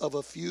matter of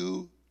a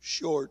few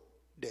short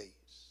days?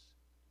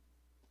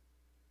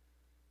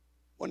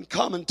 One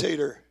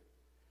commentator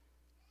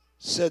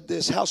said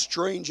this: how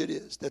strange it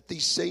is that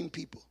these same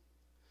people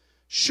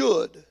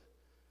should,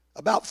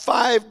 about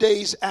 5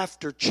 days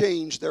after,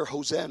 change their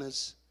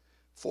hosannas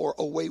for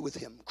 "away with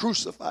him,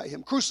 crucify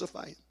him,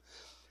 crucify him."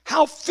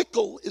 How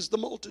fickle is the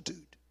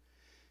multitude.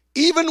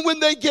 Even when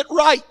they get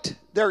right,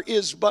 there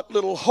is but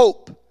little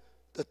hope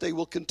that they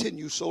will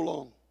continue so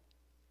long.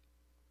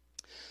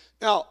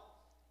 Now,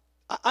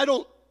 I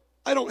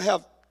don't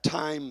have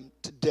time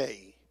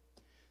today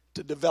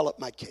to develop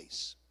my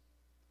case.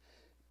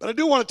 But I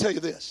do want to tell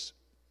you this.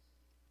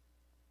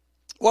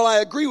 While I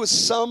agree with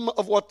some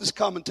of what this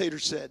commentator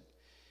said,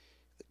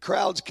 that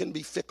crowds can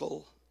be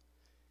fickle,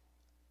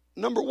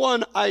 number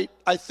one, I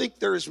think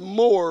there is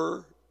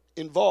more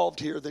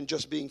involved here than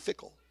just being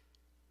fickle.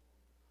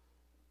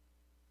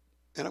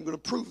 And I'm going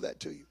to prove that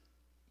to you.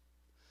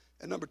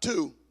 And number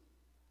two,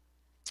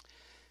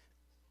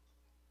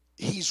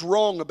 he's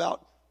wrong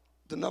about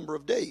the number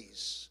of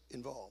days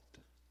involved.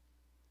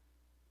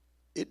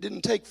 It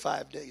didn't take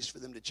 5 days for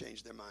them to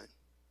change their mind.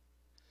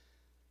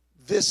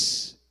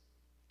 This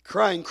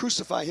crying,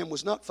 "Crucify him,"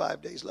 was not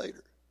 5 days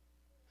later.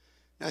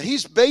 Now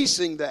he's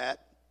basing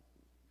that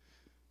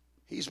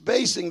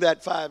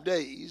 5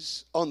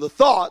 days on the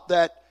thought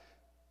that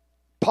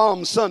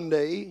Palm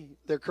Sunday,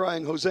 they're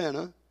crying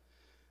Hosanna,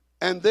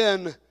 and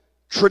then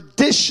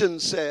tradition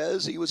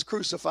says he was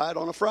crucified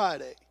on a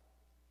Friday.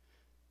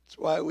 That's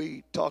why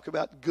we talk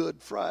about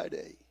Good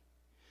Friday.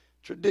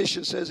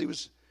 Tradition says he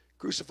was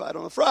crucified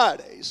on a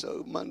Friday,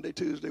 so Monday,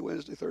 Tuesday,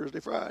 Wednesday, Thursday,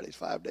 Friday,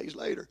 5 days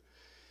later.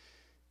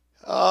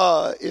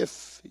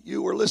 If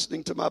you were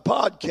listening to my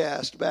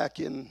podcast back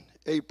in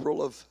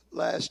April of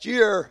last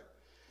year,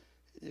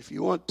 if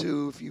you want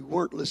to, if you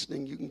weren't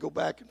listening, you can go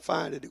back and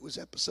find it. It was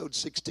episode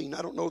 16.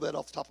 I don't know that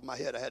off the top of my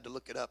head. I had to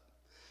look it up.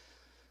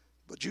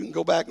 But you can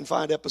go back and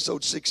find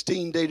episode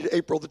 16, dated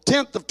April the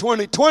 10th of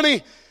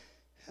 2020.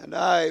 And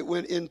I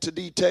went into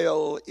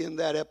detail in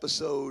that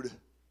episode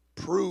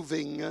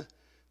proving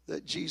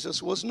that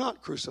Jesus was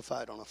not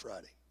crucified on a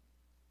Friday,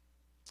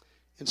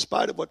 in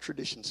spite of what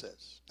tradition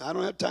says. Now, I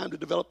don't have time to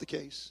develop the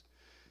case.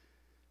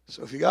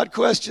 So if you got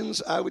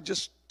questions, I would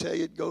just tell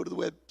you, go to the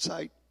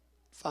website,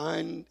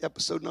 find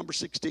episode number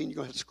 16. You're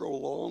going to have to scroll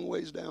a long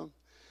ways down.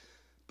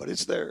 But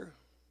it's there.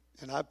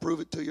 And I prove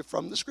it to you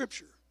from the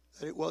scripture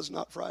that it was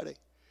not Friday.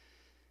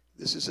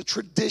 This is a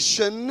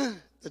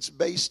tradition that's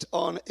based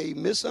on a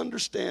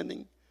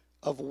misunderstanding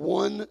of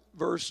one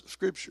verse of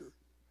Scripture.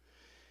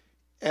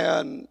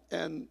 And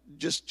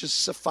just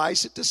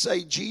suffice it to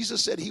say,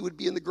 Jesus said he would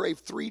be in the grave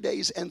 3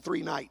 days and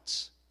 3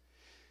 nights.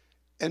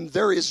 And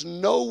there is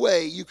no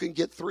way you can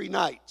get 3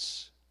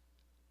 nights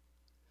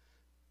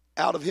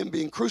out of him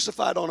being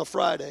crucified on a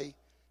Friday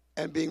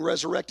and being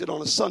resurrected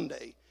on a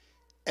Sunday.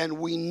 And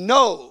we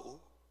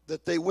know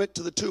that they went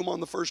to the tomb on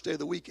the first day of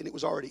the week and it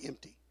was already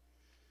empty.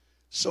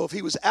 So if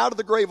he was out of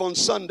the grave on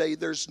Sunday,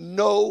 there's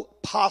no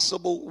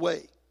possible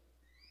way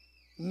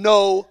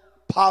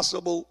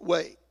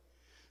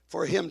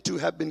for him to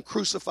have been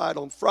crucified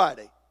on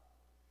Friday.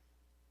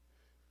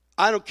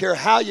 I don't care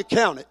how you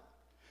count it.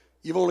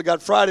 You've only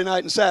got Friday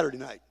night and Saturday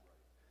night.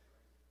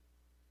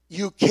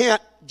 You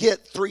can't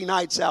get 3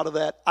 nights out of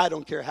that. I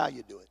don't care how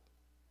you do it.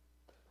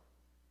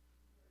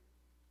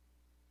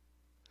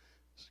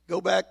 Go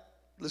back,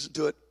 listen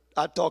to it.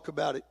 I talk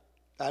about it.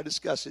 I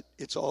discuss it.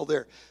 It's all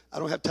there. I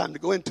don't have time to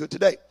go into it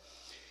today.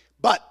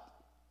 But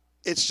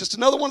it's just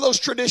another one of those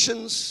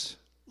traditions,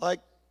 like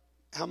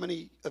how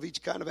many of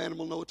each kind of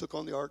animal Noah took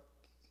on the ark?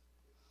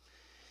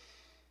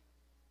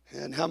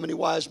 And how many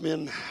wise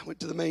men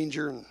went to the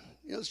manger? And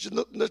it's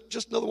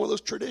just another one of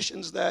those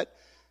traditions that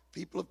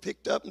people have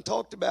picked up and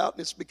talked about,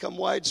 and it's become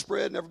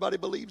widespread, and everybody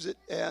believes it.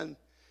 And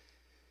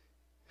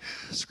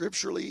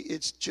scripturally,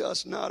 it's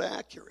just not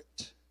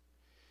accurate.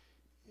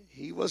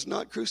 He was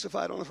not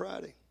crucified on a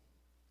Friday.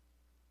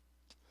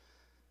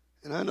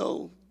 And I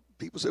know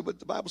people say, but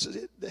the Bible says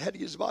they had to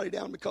get his body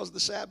down because of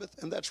the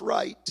Sabbath, and that's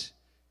right.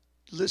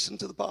 Listen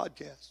to the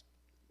podcast.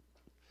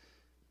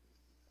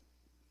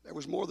 There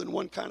was more than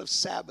one kind of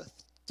Sabbath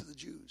to the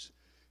Jews.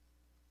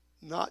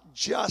 Not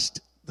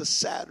just the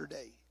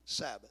Saturday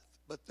Sabbath,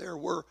 but there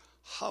were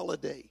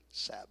holiday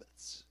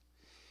Sabbaths.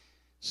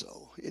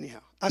 So anyhow,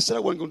 I said I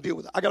wasn't going to deal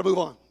with it. I got to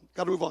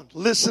move on.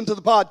 Listen to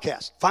the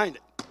podcast. Find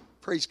it.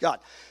 Praise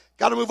God.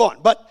 Got to move on.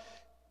 But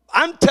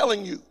I'm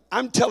telling you,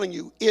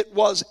 it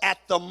was at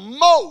the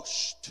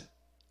most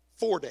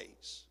 4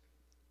 days.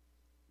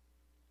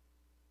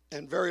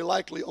 And very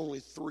likely only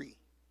 3.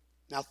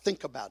 Now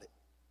think about it.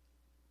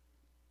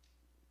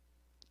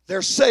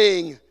 They're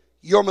saying,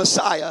 your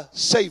Messiah,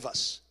 save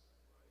us.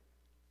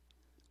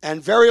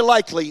 And very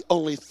likely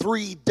only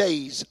 3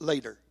 days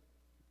later,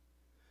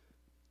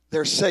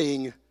 they're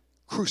saying,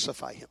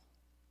 crucify him.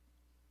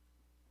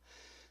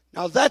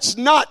 Now that's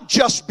not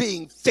just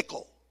being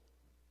fickle.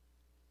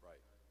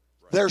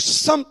 There's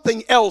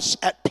something else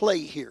at play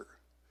here.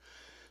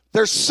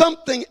 There's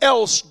something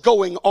else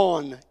going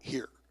on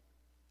here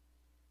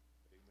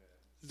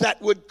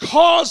that would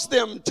cause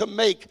them to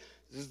make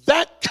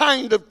that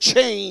kind of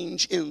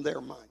change in their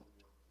mind.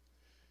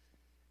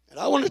 And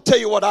I want to tell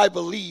you what I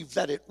believe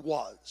that it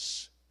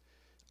was.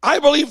 I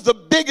believe the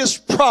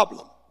biggest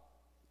problem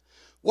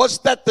was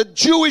that the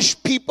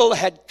Jewish people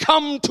had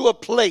come to a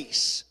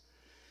place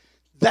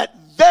that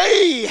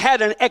they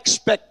had an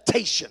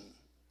expectation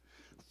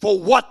for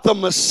what the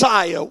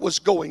Messiah was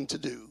going to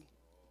do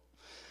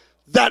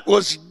that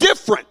was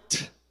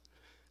different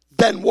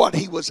than what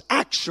he was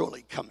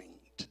actually coming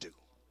to do.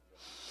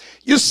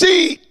 You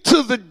see,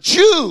 to the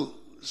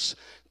Jews,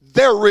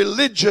 their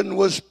religion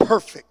was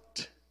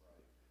perfect.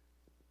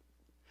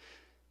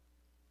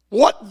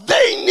 What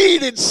they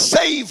needed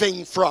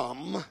saving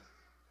from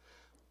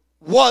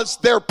was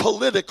their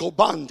political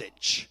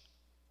bondage.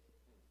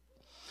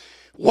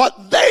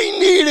 What they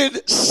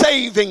needed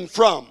saving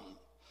from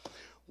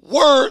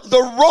were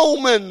the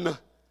Roman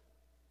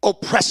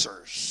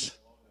oppressors.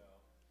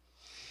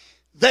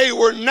 They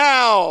were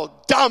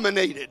now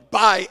dominated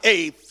by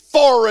a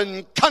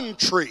foreign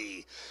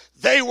country.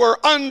 They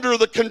were under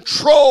the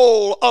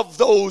control of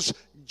those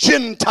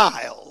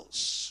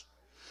Gentiles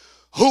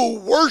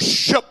who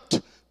worshiped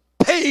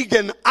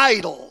pagan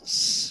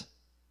idols.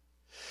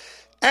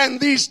 And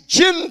these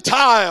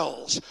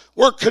Gentiles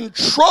were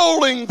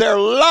controlling their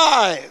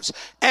lives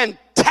and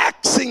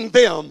taxing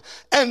them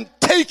and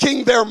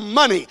taking their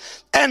money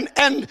and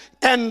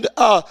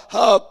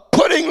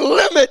putting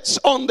limits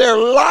on their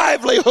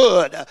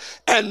livelihood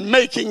and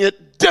making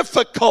it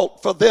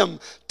difficult for them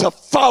to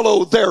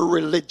follow their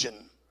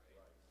religion.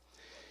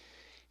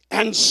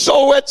 And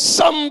so at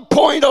some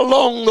point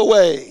along the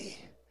way,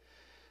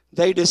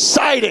 they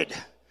decided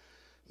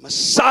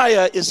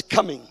Messiah is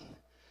coming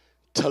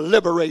to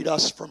liberate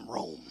us from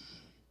Rome.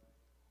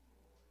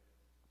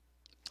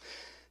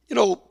 You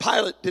know,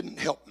 Pilate didn't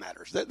help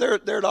matters. There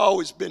had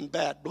always been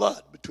bad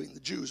blood between the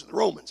Jews and the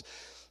Romans.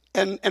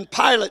 And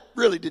Pilate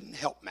really didn't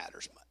help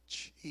matters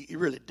much. He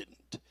really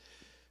didn't.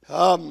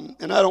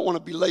 And I don't want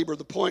to belabor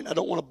the point. I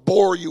don't want to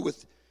bore you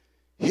with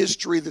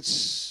history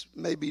that's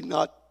maybe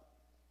not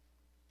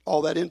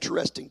all that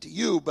interesting to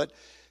you. But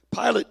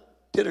Pilate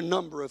did a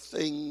number of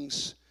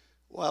things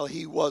while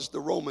he was the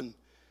Roman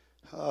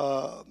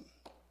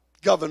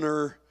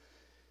governor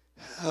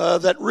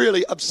that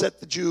really upset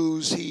the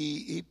Jews.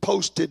 He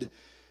posted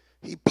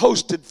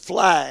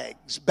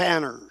flags,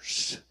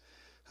 banners,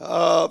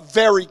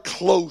 very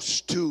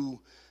close to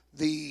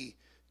the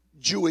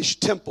Jewish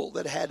temple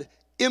that had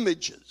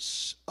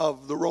images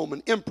of the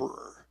Roman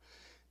emperor.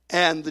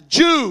 And the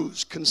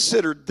Jews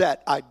considered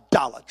that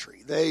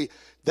idolatry.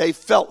 They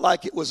felt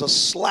like it was a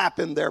slap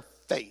in their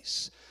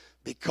face,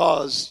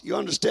 because you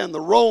understand the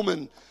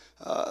Roman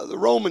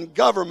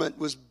government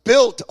was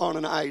built on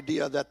an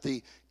idea that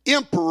the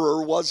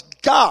emperor was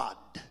God.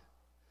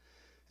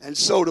 And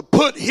so to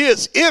put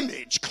his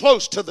image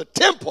close to the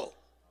temple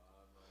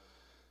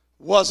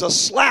was a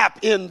slap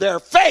in their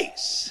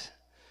face.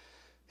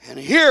 And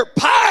here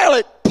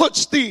Pilate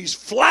puts these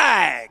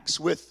flags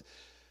with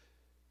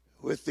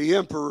the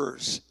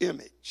emperor's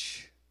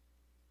image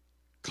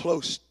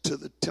close to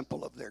the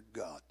temple of their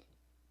God.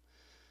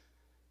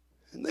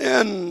 And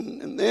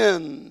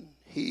then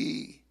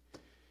he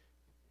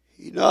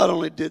not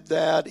only did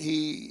that,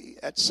 he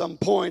at some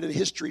point, and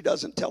history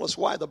doesn't tell us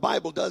why, the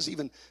Bible does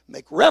even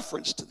make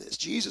reference to this.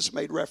 Jesus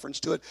made reference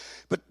to it,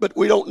 but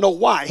we don't know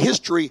why.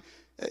 History,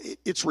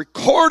 it's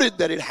recorded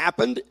that it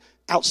happened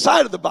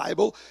outside of the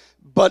Bible,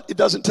 but it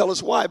doesn't tell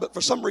us why. But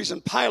for some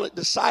reason, Pilate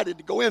decided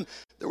to go in.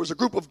 There was a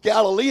group of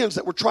Galileans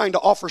that were trying to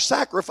offer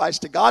sacrifice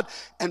to God,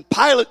 and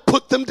Pilate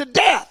put them to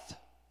death.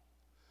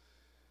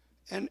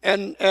 And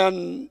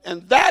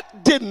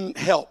that didn't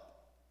help.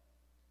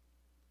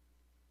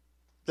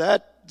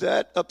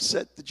 That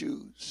upset the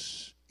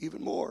Jews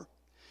even more.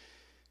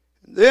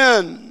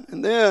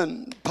 And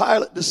then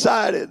Pilate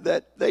decided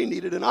that they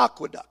needed an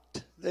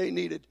aqueduct. They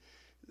needed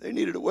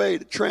a way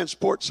to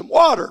transport some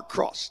water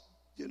across,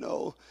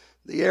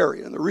 the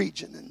area and the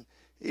region. And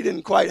he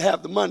didn't quite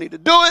have the money to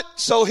do it,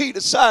 so he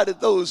decided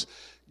those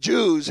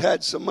Jews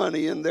had some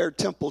money in their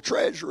temple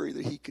treasury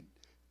that he could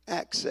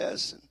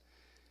access. And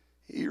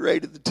he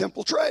raided the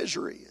temple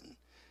treasury and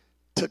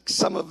took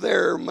some of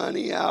their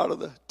money out of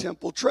the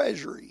temple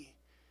treasury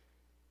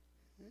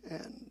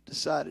and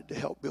decided to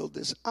help build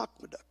this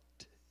aqueduct.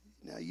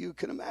 Now you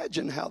can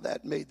imagine how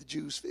that made the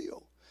Jews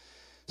feel.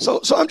 So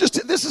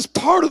this is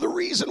part of the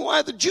reason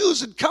why the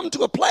Jews had come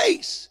to a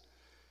place.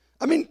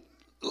 I mean,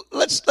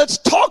 let's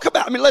talk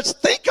about it. Let's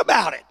think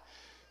about it.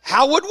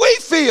 How would we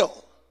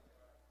feel?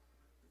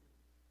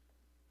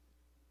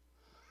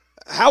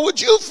 How would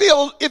you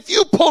feel if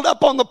you pulled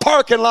up on the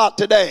parking lot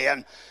today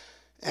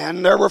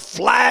and there were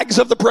flags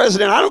of the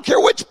president? I don't care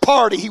which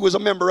party he was a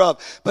member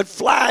of, but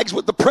flags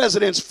with the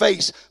president's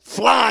face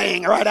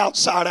flying right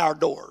outside our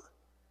door.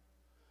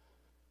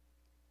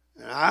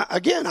 And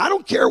I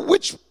don't care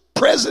which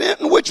president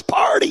and which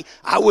party.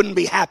 I wouldn't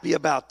be happy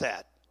about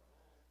that.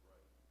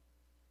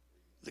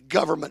 The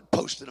government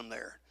posted them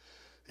there.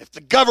 If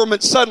the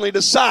government suddenly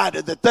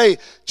decided that they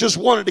just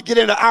wanted to get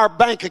into our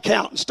bank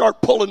account and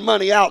start pulling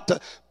money out to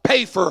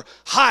pay for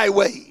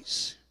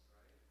highways,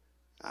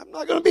 I'm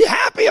not going to be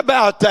happy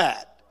about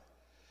that.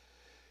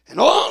 And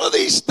all of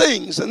these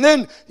things. And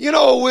then,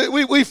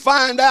 we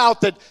find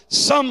out that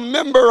some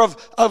member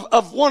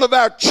of one of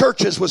our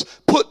churches was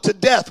put to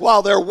death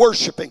while they're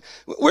worshiping.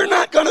 We're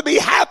not going to be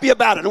happy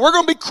about it. And we're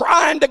going to be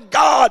crying to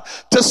God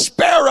to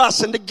spare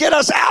us and to get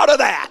us out of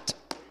that.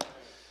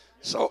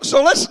 So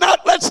let's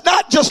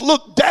not just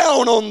look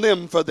down on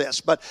them for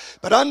this, but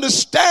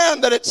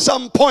understand that at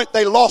some point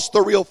they lost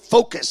the real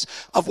focus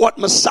of what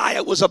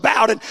Messiah was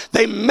about, and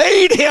they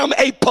made him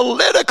a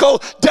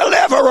political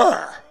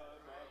deliverer.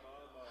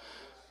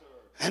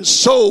 And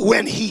so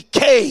when he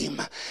came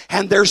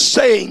and they're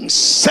saying,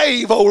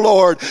 "Save, O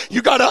Lord,"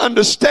 you got to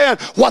understand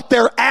what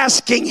they're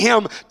asking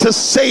him to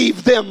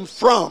save them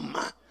from.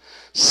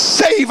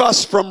 Save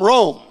us from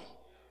Rome.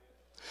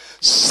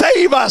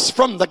 Save us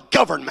from the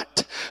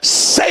government.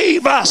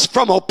 Save us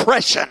from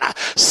oppression.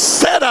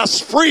 Set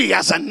us free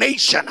as a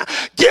nation.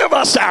 Give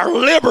us our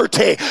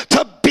liberty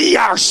to be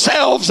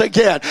ourselves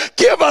again.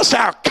 Give us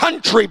our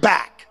country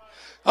back.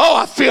 Oh,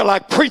 I feel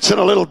like preaching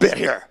a little bit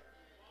here.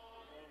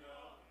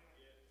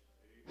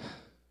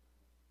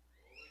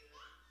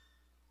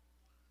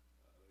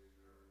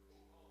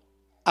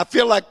 I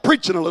feel like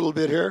preaching a little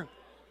bit here.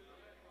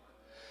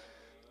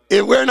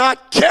 If we're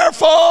not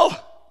careful,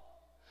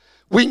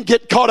 we can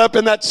get caught up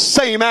in that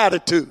same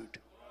attitude.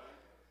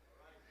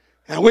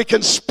 And we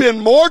can spend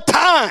more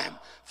time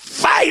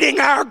fighting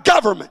our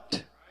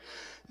government,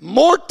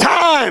 more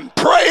time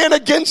praying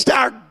against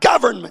our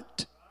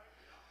government.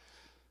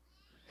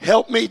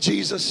 Help me,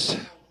 Jesus.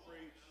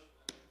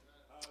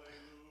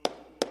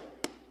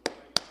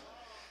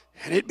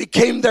 And it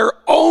became their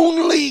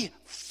only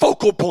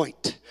focal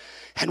point.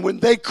 And when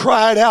they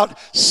cried out,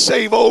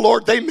 "Save, O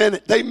Lord," they meant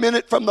it. They meant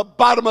it from the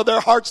bottom of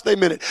their hearts. They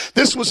meant it.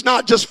 This was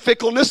not just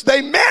fickleness.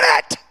 They meant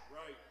it.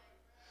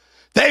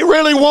 They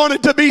really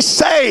wanted to be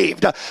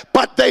saved,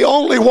 but they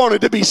only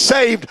wanted to be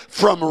saved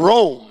from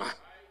Rome.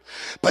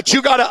 But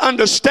you got to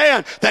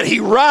understand that he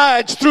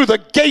rides through the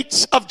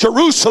gates of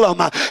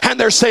Jerusalem, and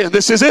they're saying,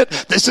 "This is it.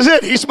 This is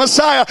it. He's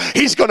Messiah.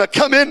 He's going to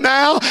come in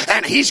now,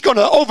 and he's going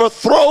to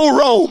overthrow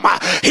Rome.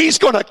 He's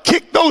going to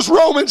kick those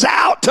Romans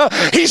out.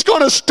 He's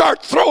going to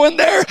start throwing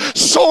their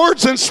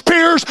swords and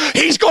spears.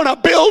 He's going to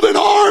build an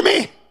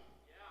army.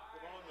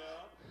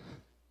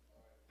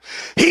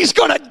 He's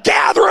going to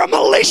gather a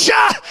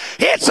militia.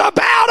 It's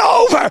about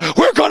over.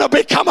 We're going to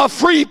become a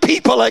free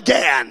people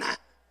again."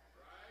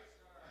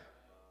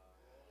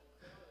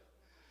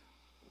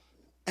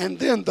 And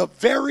then the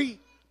very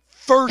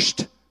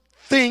first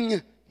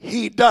thing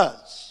he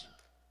does.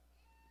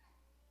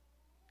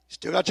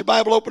 Still got your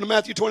Bible open to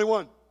Matthew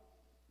 21.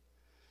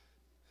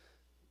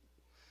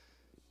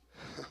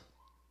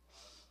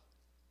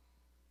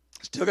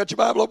 Still got your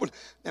Bible open.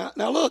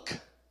 Now look,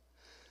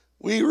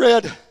 we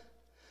read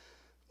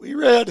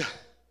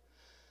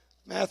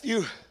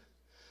Matthew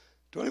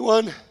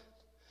 21,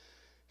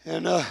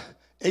 and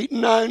 8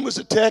 and 9 was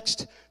the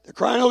text. They're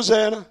crying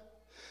Hosanna.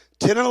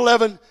 10 and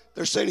 11,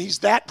 they're saying he's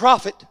that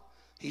prophet.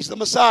 He's the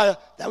Messiah.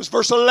 That was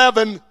verse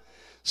 11.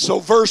 So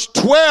verse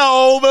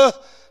 12,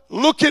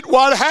 look at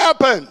what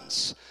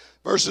happens.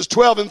 Verses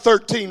 12 and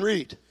 13,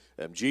 read.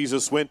 And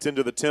Jesus went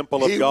into the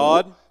temple of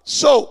God.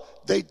 So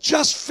they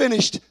just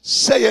finished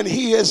saying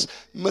he is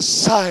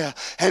Messiah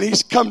and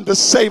he's come to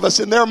save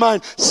us. In their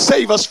mind,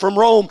 save us from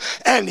Rome.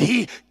 And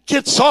he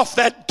gets off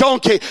that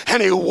donkey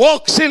and he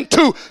walks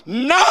into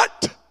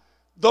not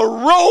the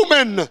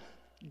Roman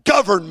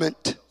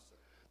government,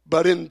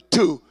 but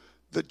into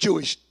the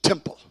Jewish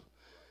temple.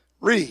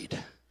 Read.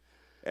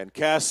 And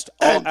cast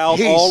out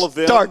all of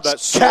them that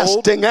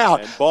sold casting out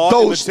and bought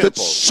those in the that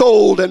temple.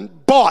 sold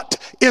and bought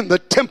in the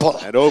temple.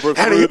 And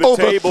overthrew the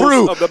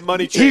tables of the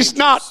money changers. He's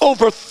not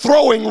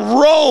overthrowing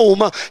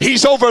Rome.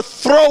 He's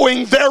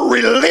overthrowing their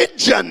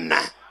religion.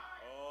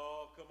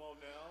 Oh, come on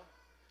now.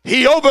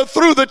 He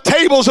overthrew the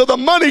tables of the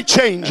money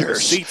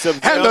changers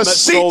and the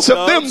seats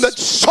of them that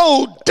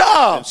sold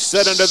doves.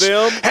 And said unto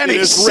them, and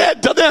he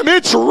said to them,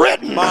 it's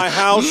written, My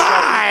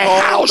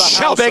house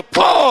shall be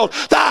called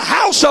the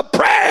house of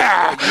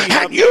prayer,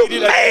 and you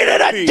made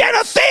it a den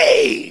of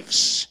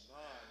thieves.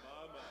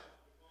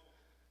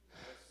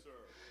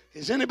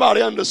 Is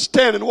anybody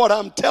understanding what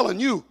I'm telling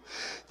you?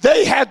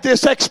 They had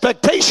this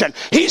expectation.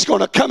 He's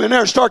going to come in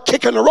there and start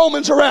kicking the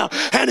Romans around.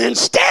 And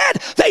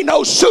instead, they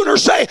no sooner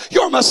say,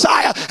 you're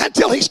Messiah,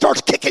 until he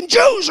starts kicking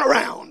Jews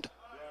around.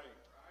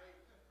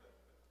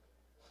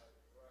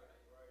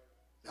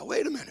 Now,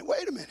 wait a minute.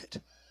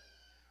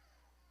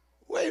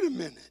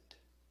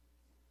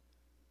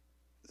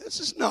 This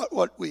is not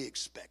what we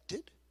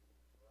expected.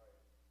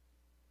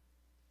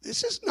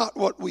 This is not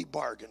what we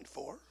bargained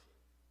for.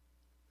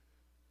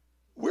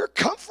 We're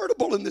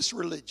comfortable in this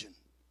religion.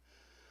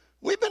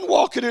 We've been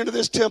walking into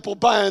this temple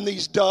buying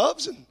these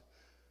doves, and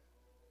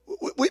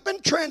we've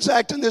been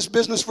transacting this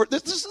business for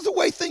this is the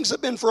way things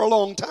have been for a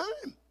long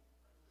time.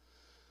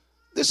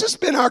 This has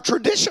been our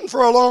tradition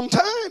for a long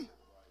time.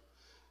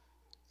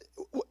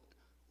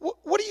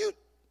 What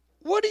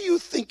do you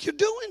think you're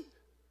doing?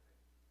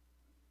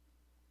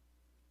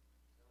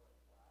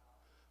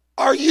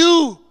 Are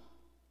you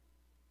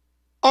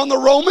on the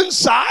Roman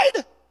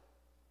side?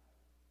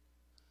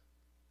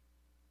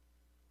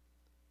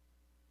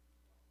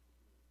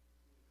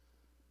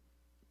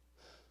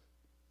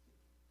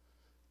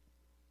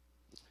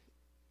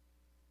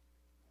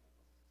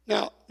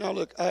 Now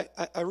look,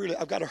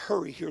 I've got to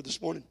hurry here this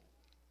morning.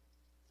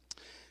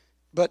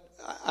 But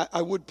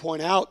I would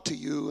point out to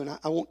you, and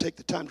I won't take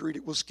the time to read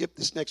it. We'll skip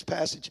this next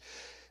passage.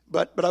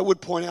 But I would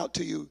point out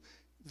to you,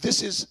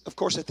 this is, of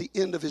course, at the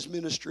end of his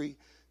ministry,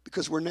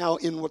 because we're now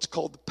in what's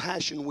called the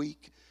Passion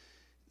Week.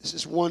 This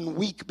is 1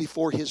 week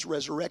before his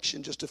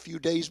resurrection, just a few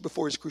days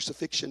before his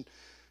crucifixion,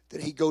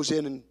 that he goes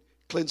in and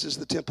cleanses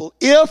the temple.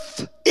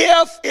 If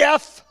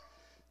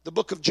the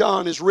book of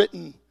John is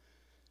written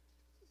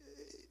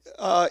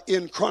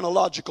in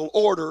chronological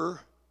order,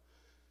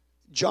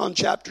 John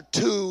chapter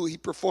 2, he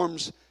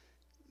performs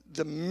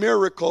the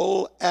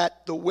miracle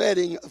at the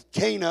wedding of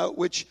Cana,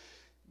 which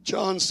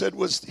John said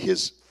was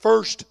his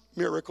first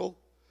miracle.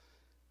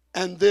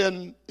 And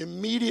then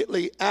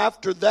immediately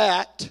after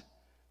that,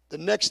 the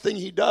next thing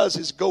he does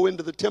is go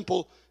into the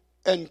temple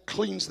and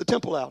cleans the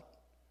temple out,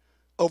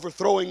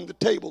 overthrowing the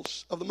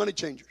tables of the money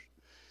changers.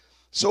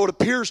 So it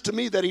appears to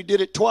me that he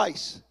did it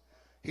twice.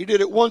 He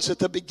did it once at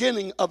the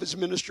beginning of his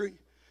ministry,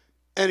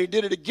 and he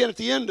did it again at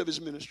the end of his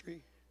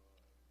ministry,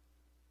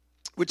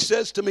 which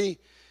says to me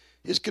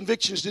his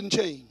convictions didn't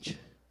change.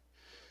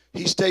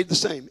 He stayed the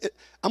same.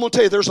 I'm going to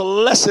tell you, there's a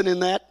lesson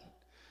in that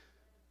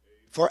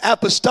for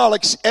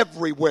apostolics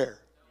everywhere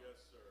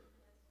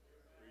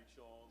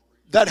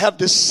that have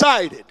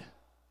decided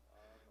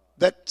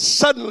that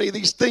suddenly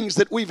these things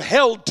that we've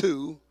held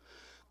to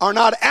are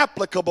not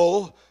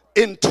applicable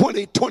in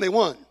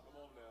 2021.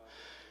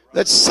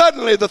 That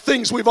suddenly the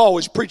things we've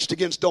always preached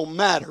against don't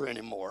matter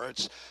anymore.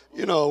 It's,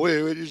 you know,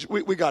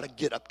 we got to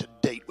get up to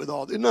date with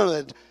all this. None of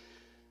that.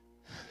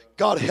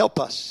 God help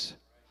us.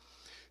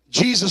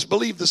 Jesus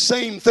believed the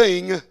same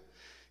thing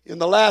in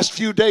the last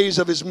few days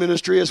of his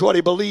ministry as what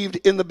he believed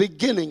in the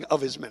beginning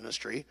of his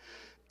ministry.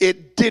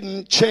 It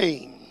didn't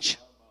change.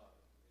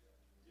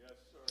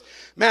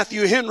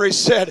 Matthew Henry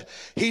said,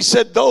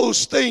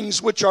 those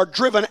things which are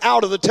driven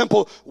out of the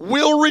temple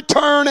will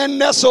return and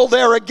nestle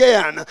there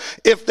again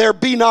if there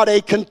be not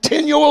a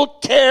continual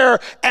care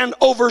and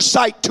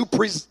oversight to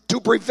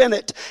prevent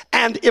it,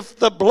 and if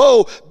the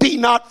blow be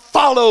not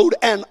followed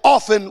and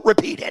often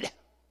repeated.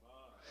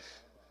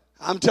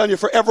 I'm telling you,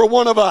 for every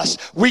one of us,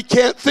 we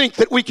can't think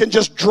that we can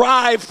just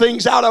drive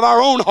things out of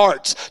our own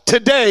hearts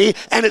today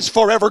and it's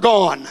forever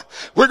gone.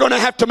 We're going to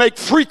have to make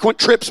frequent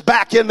trips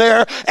back in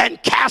there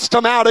and cast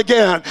them out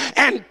again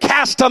and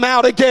cast them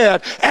out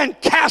again and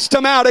cast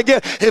them out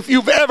again. If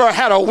you've ever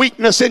had a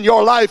weakness in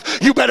your life,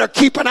 you better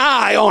keep an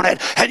eye on it,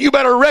 and you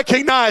better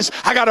recognize,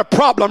 I got a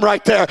problem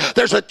right there.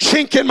 There's a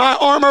chink in my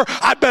armor.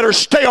 I better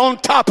stay on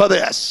top of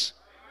this.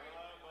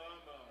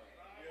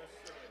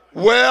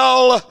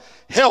 Well,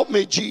 help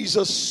me,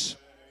 Jesus.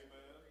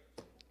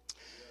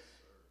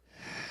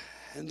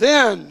 And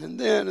then,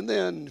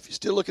 if you're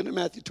still looking at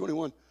Matthew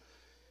 21,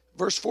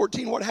 verse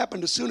 14, what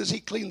happened as soon as he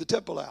cleaned the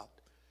temple out?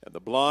 And the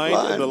blind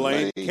and the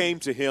lame came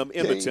to him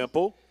in the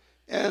temple,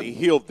 and he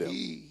healed them.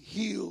 He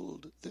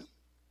healed them.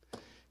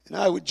 And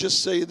I would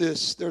just say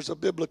this, there's a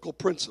biblical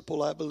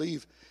principle, I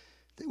believe,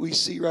 that we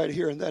see right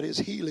here, and that is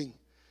healing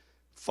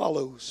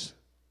follows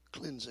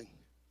cleansing.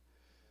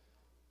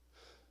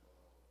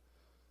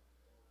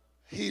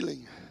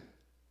 Healing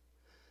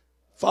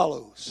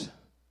follows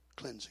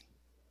cleansing.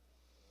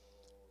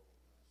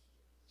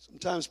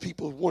 Sometimes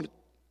people want it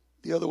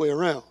the other way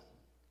around.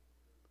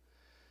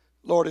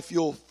 Lord, if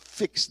you'll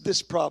fix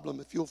this problem,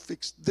 if you'll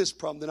fix this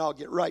problem, then I'll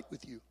get right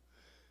with you.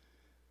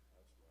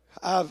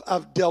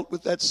 I've dealt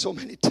with that so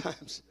many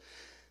times.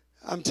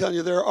 I'm telling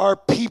you, there are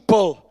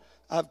people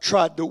I've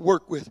tried to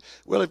work with.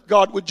 Well, if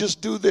God would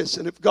just do this,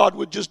 and if God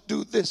would just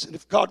do this, and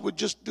if God would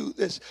just do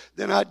this,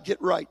 then I'd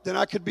get right. Then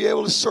I could be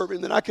able to serve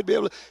Him. Then I could be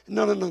able to...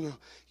 No.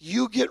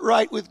 You get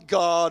right with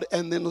God,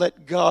 and then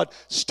let God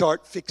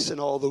start fixing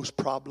all those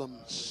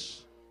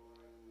problems.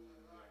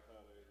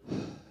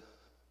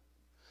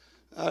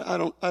 I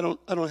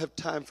don't have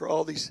time for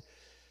all these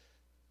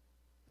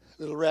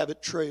little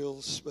rabbit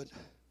trails, but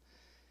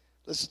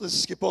let's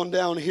skip on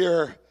down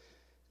here.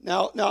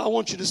 Now I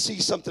want you to see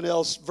something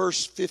else.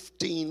 Verse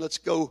 15. Let's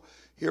go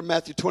here,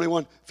 Matthew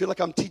 21. I feel like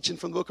I'm teaching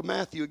from the book of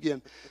Matthew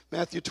again.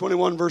 Matthew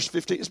 21, verse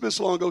 15. It's been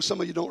so long ago,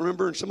 some of you don't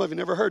remember, and some of you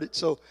never heard it,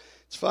 so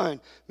it's fine.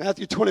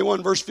 Matthew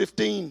 21, verse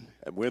 15.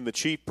 And when the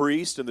chief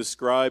priests and the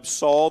scribes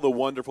saw the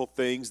wonderful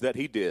things that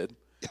he did,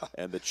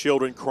 and the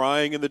children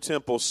crying in the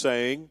temple,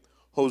 saying,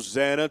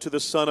 Hosanna to the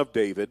Son of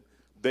David,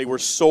 they were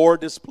sore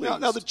displeased.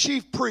 Now the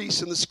chief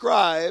priests and the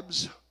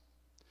scribes,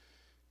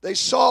 they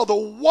saw the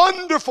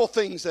wonderful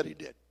things that he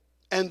did,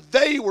 and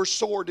they were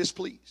sore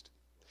displeased.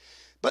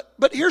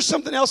 But here's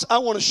something else I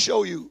want to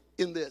show you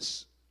in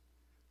this.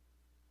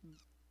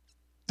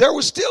 There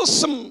was still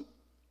some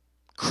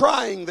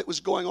crying that was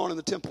going on in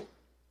the temple.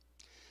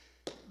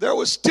 There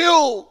was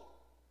still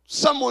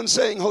someone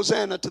saying,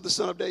 Hosanna to the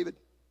Son of David.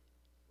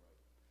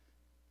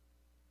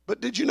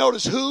 But did you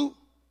notice who?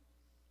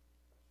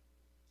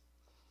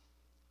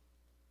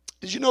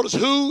 Did you notice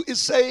who is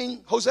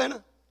saying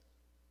Hosanna?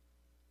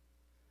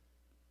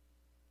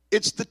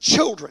 It's the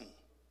children.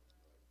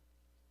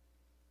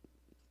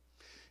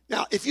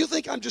 Now, if you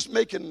think I'm just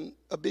making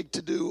a big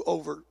to-do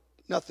over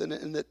nothing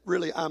and that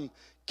really I'm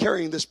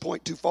carrying this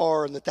point too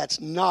far and that that's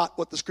not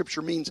what the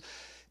Scripture means,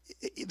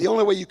 the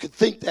only way you could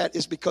think that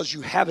is because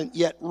you haven't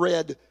yet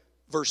read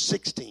verse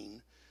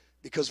 16.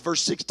 Because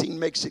verse 16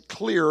 makes it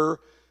clear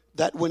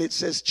that when it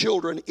says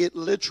children, it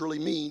literally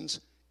means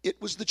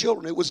it was the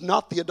children. It was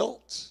not the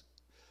adults.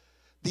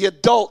 The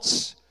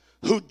adults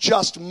who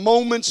just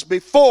moments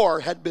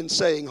before had been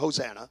saying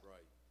Hosanna,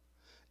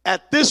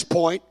 at this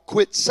point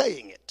quit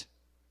saying it.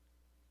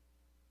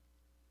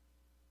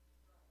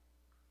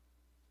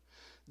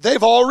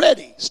 They've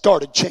already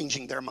started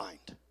changing their mind.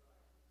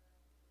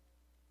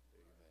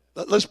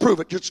 Let's prove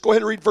it. Just go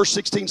ahead and read verse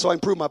 16 so I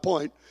can prove my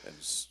point.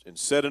 And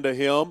said unto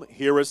him,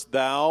 Hearest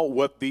thou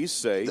what these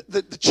say?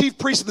 The chief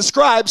priests and the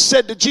scribes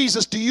said to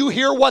Jesus, Do you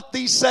hear what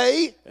these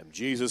say? And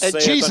Jesus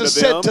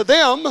said to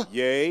them,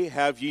 Yea,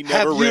 have ye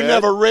never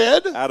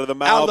read? Out of the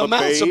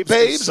mouths of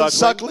babes and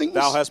sucklings,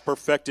 thou hast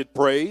perfected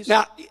praise.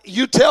 Now,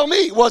 you tell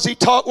me, was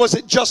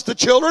it just the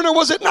children or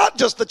was it not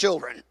just the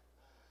children?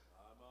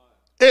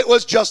 It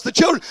was just the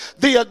children.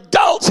 The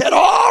adults had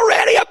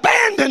already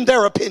abandoned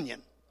their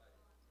opinion.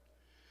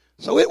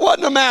 So it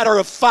wasn't a matter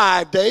of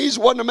 5 days,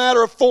 it wasn't a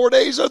matter of 4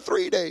 days or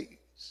 3 days.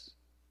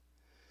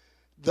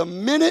 The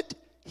minute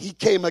he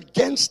came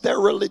against their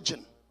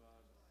religion,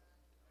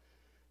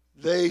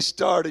 they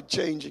started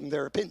changing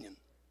their opinion.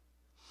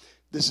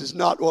 This is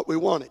not what we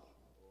wanted.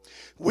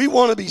 We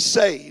want to be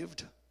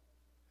saved,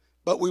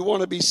 but we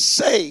want to be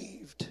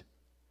saved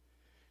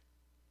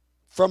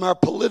from our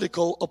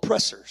political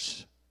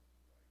oppressors.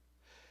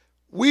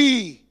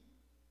 We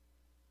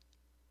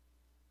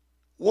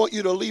want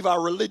you to leave our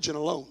religion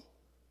alone.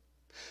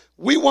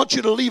 We want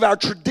you to leave our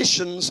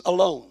traditions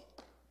alone.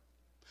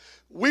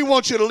 We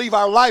want you to leave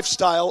our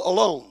lifestyle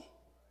alone.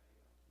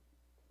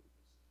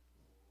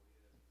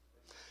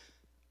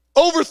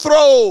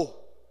 Overthrow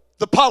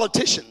the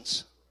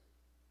politicians,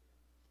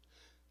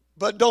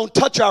 but don't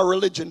touch our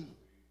religion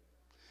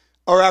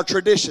or our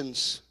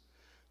traditions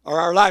or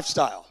our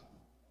lifestyle.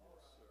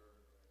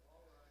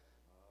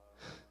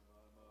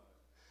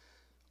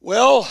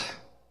 Well,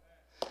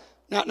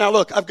 now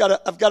look, I've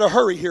got to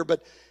hurry here,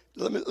 but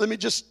let me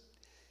just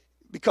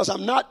because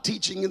I'm not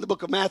teaching in the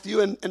book of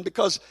Matthew, and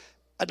because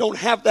I don't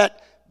have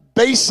that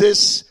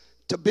basis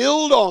to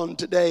build on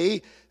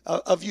today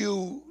of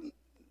you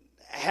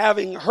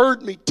having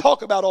heard me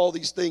talk about all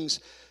these things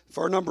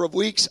for a number of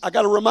weeks, I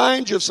got to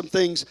remind you of some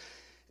things.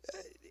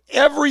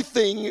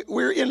 Everything,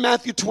 we're in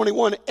Matthew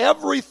 21,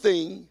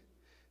 everything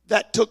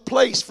that took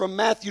place from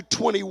Matthew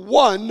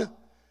 21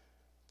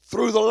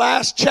 through the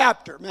last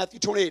chapter, Matthew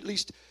 28, at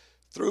least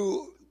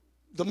through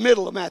the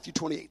middle of Matthew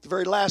 28. The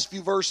very last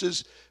few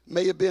verses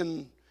may have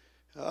been,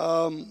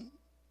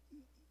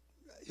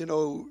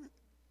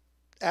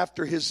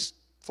 after his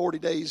 40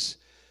 days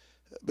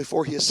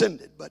before he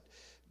ascended.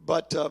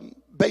 But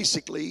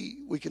basically,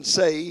 we can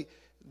say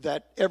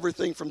that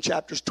everything from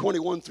chapters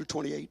 21 through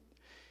 28,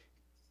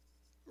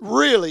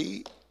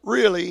 really,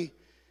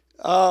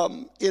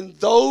 in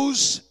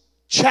those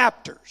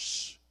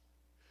chapters,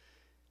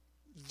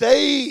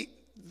 the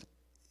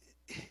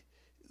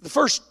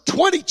first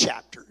 20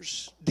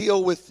 chapters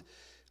deal with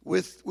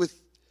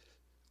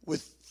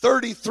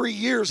 33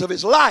 years of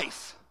his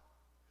life.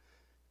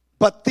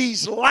 But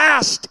these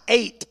last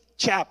 8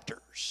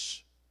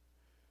 chapters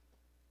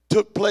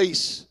took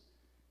place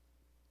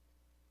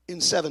in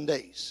 7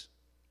 days.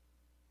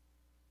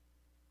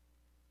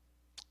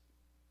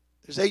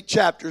 There's 8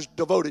 chapters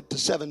devoted to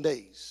 7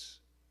 days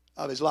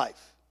of his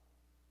life.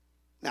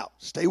 Now,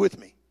 stay with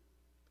me.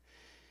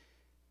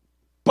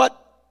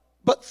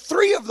 But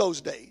 3 of those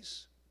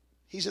days,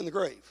 he's in the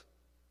grave.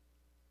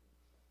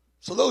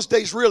 So those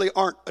days really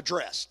aren't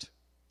addressed.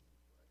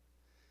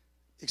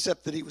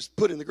 Except that he was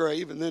put in the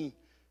grave, and then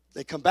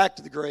they come back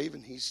to the grave,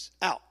 and he's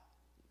out.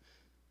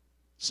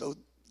 So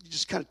you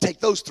just kind of take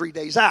those 3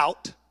 days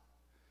out.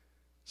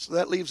 So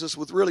that leaves us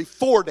with really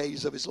 4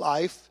 days of his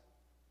life.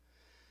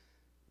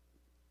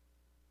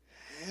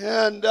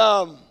 And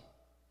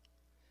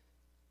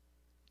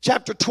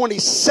chapter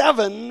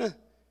 27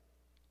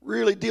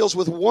 really deals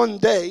with one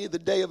day, the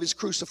day of his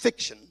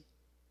crucifixion.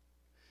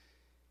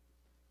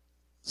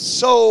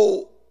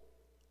 So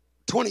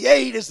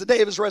 28 is the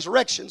day of his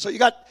resurrection. So you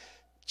got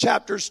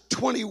chapters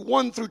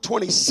 21 through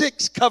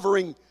 26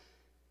 covering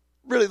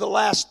really the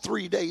last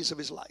 3 days of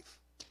his life.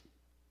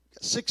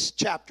 6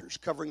 chapters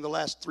covering the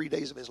last 3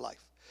 days of his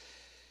life.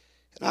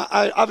 And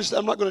obviously,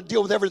 I'm not going to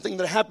deal with everything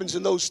that happens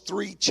in those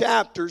 3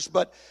 chapters,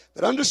 but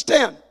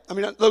understand,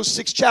 those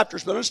 6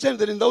 chapters, but understand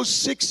that in those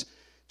 6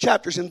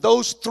 chapters, in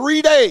those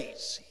 3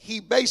 days, he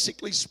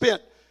basically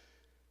spent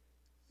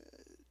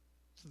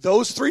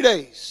those 3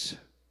 days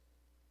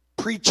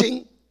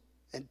preaching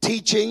and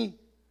teaching,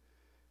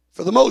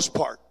 for the most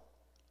part,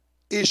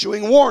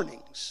 issuing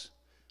warnings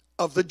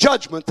of the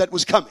judgment that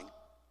was coming.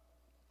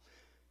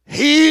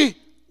 He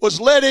was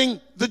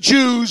letting the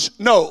Jews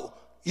know,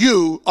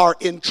 you are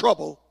in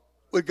trouble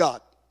with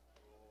God.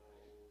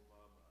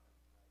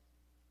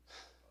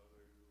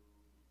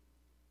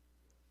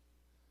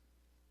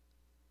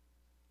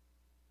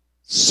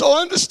 So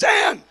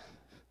understand,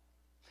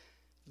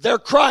 they're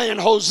crying,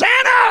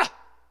 Hosanna!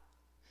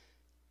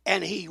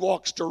 And he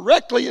walks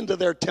directly into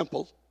their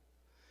temple,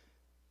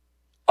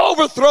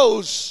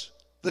 overthrows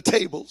the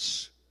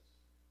tables,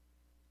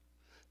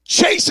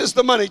 chases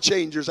the money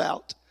changers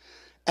out,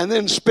 and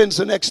then spends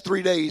the next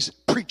 3 days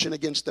preaching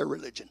against their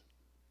religion.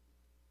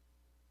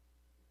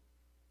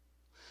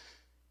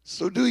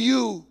 So do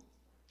you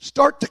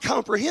start to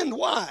comprehend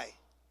why,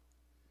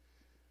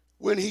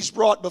 when he's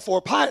brought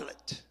before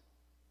Pilate,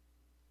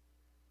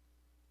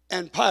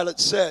 and Pilate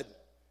said,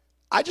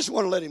 I just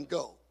want to let him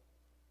go,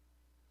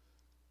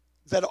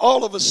 that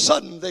all of a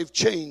sudden they've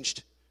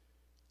changed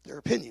their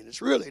opinion?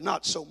 It's really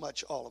not so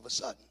much all of a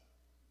sudden.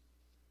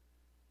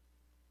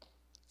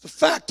 The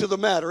fact of the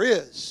matter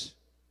is,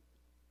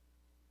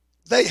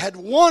 they had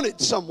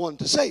wanted someone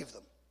to save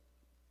them.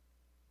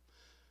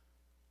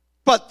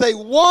 But they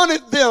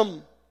wanted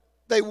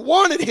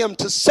him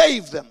to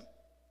save them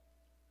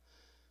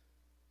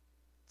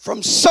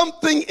from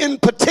something in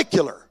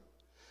particular.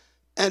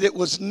 And it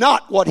was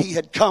not what he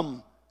had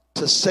come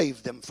to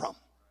save them from.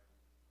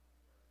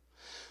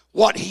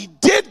 What he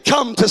did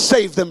come to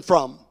save them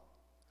from,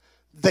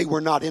 they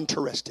were not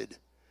interested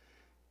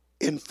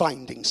in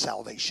finding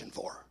salvation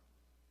for.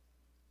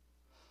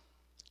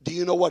 Do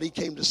you know what he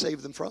came to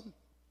save them from?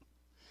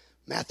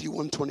 Matthew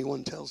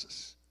 1:21 tells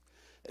us.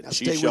 Now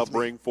she shall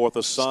bring forth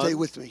a son. Stay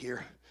with me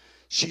here.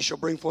 She shall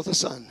bring forth a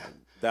son.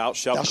 Thou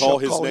shalt call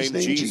his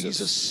name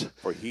Jesus.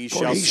 For he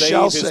shall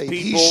save his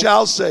people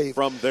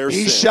from their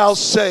sins. He shall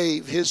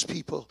save his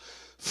people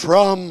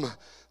from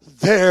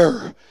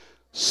their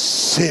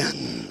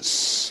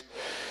sins.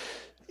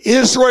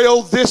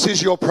 Israel, this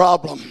is your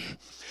problem.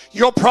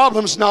 Your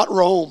problem's not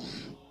Rome.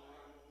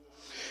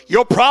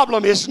 Your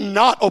problem is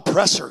not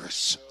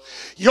oppressors.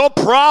 Your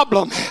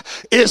problem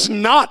is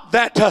not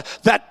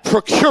that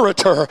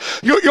procurator.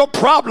 Your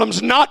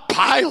problem's not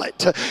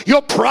Pilate.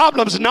 Your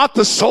problem's not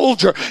the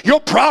soldier. Your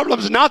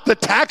problem's not the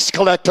tax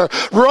collector.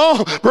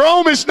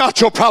 Rome is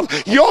not your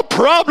problem. Your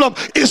problem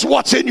is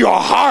what's in your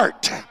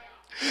heart.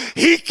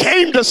 He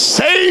came to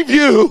save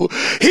you.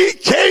 He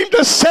came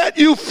to set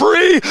you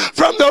free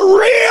from the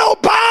real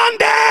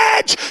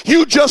bondage.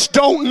 You just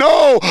don't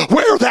know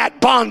where that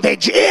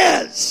bondage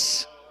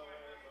is.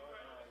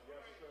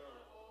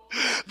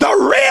 The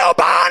real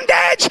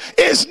bondage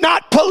is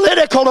not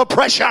political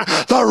oppression.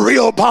 The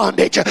real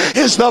bondage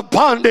is the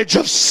bondage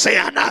of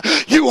sin.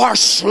 You are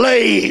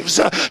slaves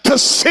to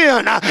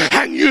sin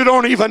and you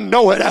don't even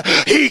know it.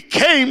 He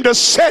came to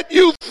set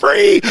you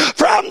free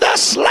from the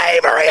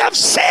slavery of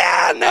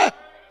sin.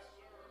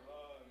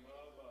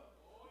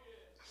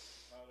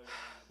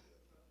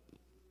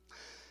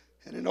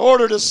 And in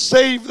order to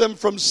save them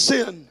from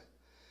sin,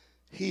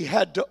 he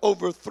had to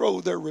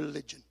overthrow their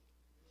religion.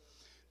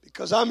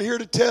 Because I'm here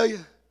to tell you,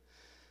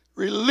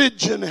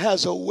 religion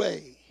has a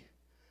way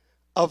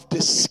of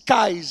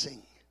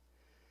disguising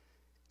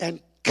and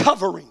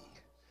covering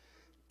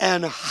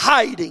and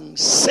hiding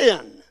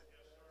sin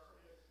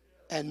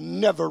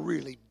and never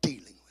really dealing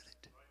with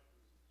it.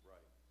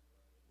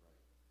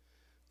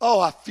 Oh,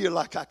 I feel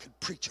like I could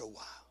preach a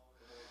while.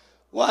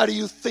 Why do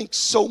you think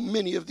so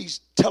many of these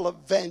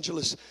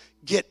televangelists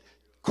get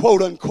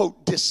quote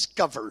unquote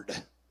discovered?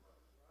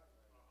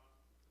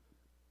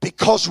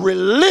 Because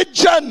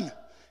religion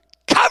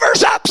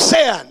covers up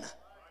sin.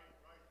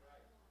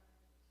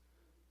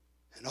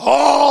 And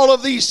all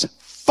of these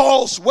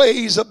false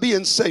ways of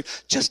being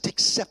saved. Just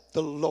accept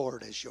the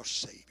Lord as your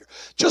Savior.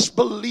 Just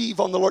believe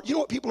on the Lord. You know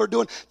what people are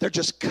doing? They're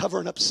just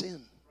covering up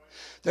sin.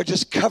 They're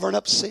just covering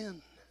up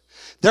sin.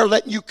 They're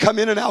letting you come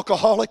in an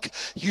alcoholic.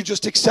 You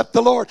just accept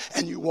the Lord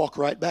and you walk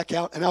right back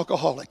out an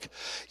alcoholic.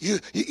 You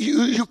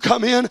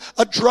come in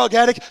a drug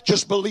addict.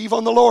 Just believe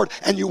on the Lord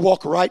and you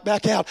walk right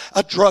back out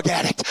a drug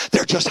addict.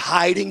 They're just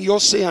hiding your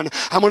sin.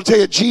 I'm going to tell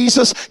you,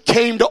 Jesus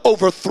came to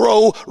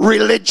overthrow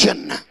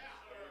religion.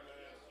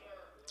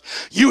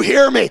 You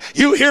hear me?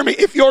 You hear me?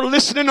 If you're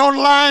listening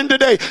online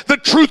today, the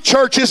Truth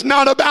Church is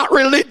not about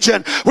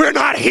religion. We're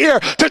not here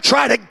to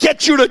try to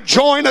get you to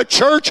join a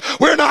church.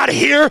 We're not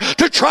here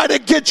to try to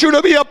get you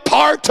to be a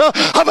part of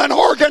an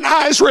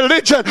organized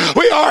religion.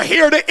 We are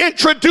here to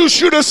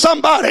introduce you to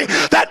somebody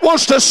that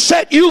wants to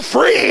set you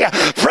free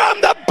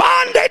from the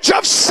bondage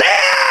of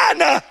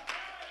sin.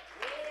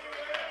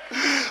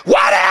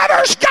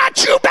 Whatever's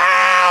got you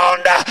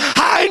bound,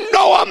 I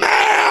know a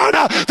man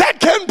that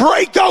can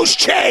break those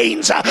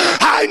chains.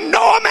 I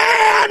know a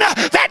man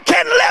that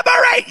can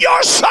liberate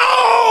your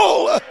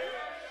soul.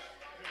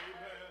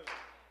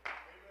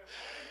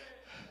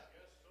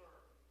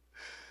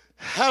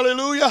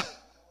 Hallelujah.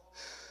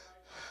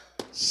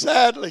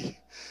 Sadly,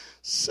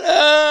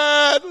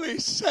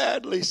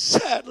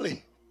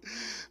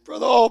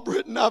 Brother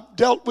Albritton, I've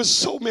dealt with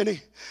so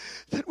many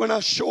that when I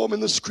show them in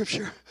the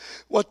scripture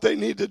what they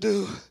need to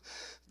do,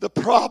 the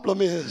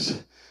problem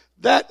is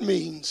that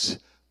means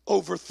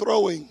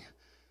overthrowing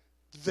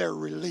their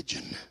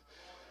religion.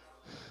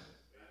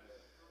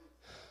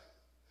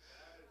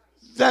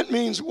 That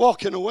means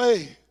walking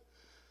away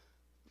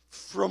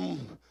from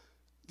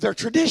their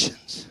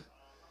traditions.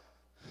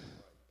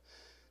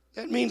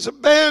 That means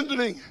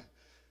abandoning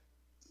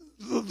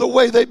the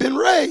way they've been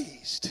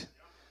raised.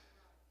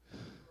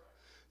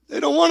 They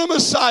don't want a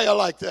Messiah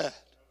like that.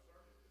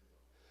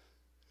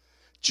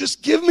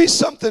 Just give me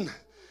something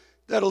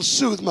that'll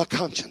soothe my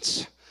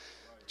conscience.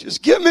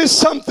 Just give me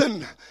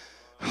something.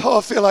 Oh,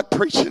 I feel like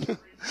preaching.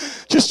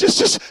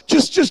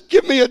 Just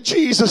give me a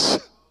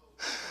Jesus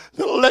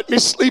that'll let me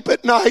sleep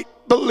at night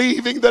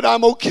believing that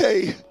I'm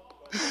okay.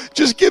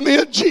 Just give me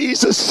a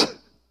Jesus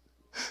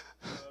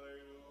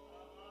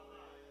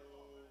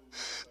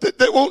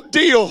that won't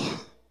deal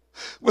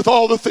with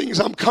all the things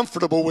I'm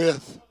comfortable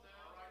with.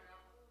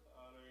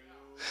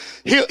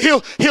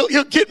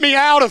 He'll get me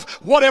out of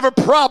whatever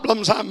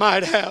problems I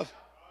might have.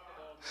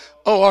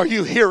 Oh, are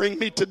you hearing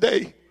me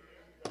today?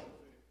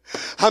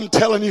 I'm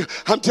telling you,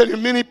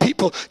 many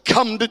people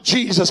come to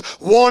Jesus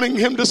wanting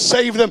him to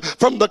save them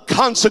from the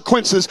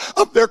consequences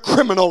of their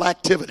criminal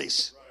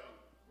activities.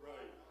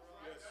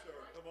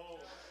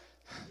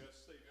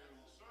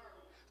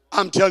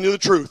 I'm telling you the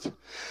truth.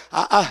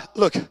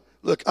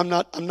 Look, I'm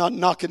not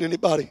knocking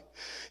anybody.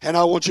 And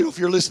I want you to know, if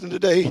you're listening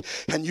today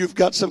and you've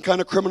got some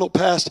kind of criminal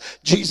past,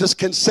 Jesus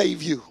can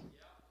save you.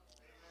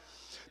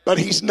 But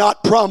he's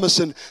not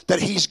promising that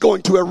he's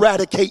going to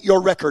eradicate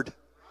your record.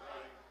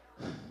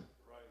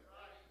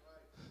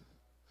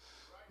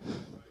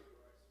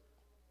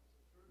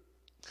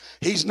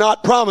 He's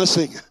not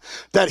promising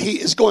that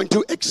he is going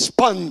to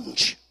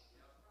expunge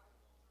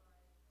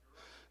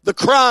the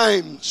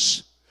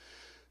crimes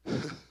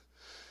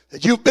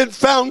that you've been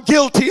found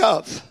guilty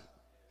of.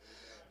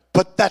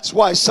 But that's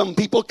why some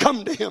people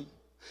come to him.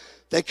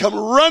 They come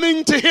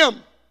running to him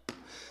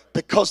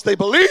because they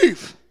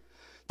believe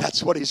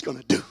that's what he's going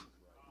to do.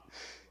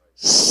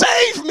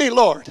 Save me,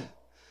 Lord.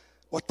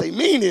 What they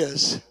mean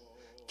is,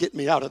 get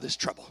me out of this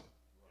trouble.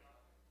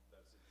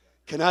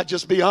 Can I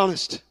just be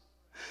honest?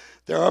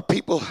 There are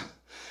people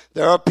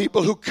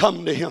who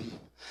come to him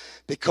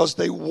because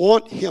they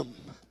want him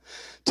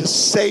to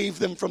save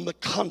them from the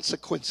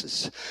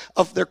consequences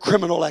of their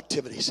criminal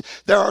activities.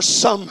 There are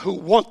some who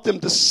want them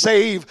to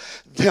save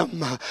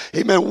them,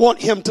 amen,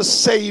 want him to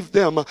save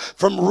them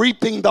from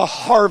reaping the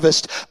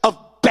harvest of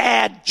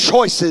bad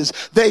choices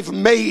they've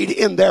made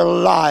in their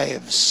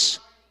lives.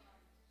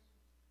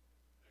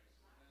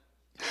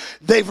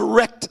 They've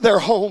wrecked their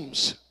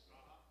homes.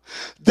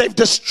 They've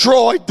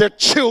destroyed their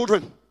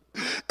children.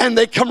 And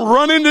they come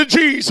running to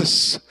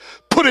Jesus.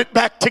 Put it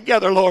back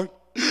together, Lord.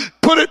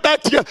 Put it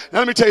back together. Now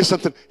let me tell you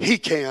something. He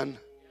can.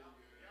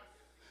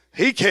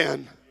 He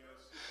can.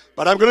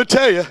 But I'm going to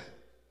tell you,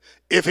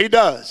 if he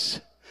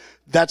does,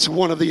 that's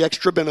one of the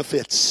extra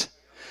benefits.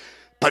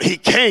 But he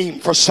came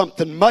for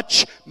something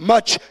much,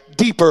 much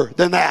deeper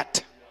than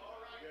that.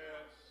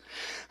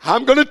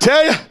 I'm going to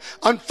tell you,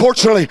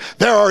 unfortunately,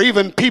 there are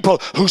even people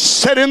who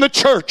sit in the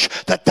church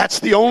that that's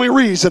the only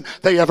reason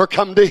they ever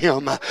come to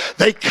him.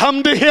 They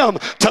come to him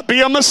to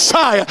be a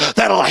Messiah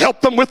that'll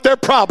help them with their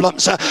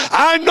problems.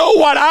 I know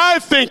what I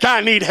think I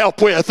need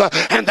help with,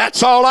 and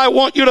that's all I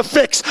want you to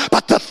fix.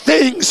 But the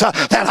things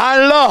that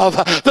I love,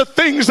 the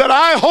things that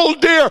I hold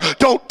dear,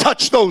 don't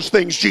touch those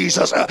things,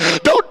 Jesus.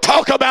 Don't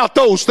talk about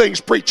those things,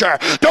 preacher.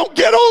 Don't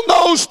get on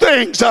those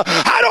things.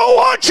 I don't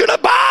want you to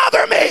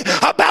bother me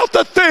about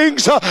the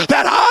things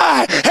that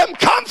I am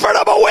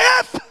comfortable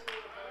with.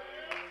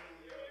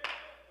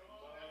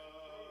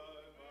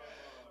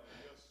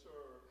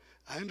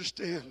 I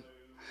understand.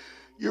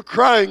 You're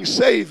crying,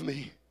 save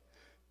me,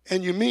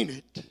 and you mean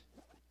it.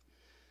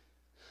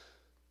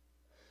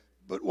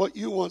 But what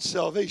you want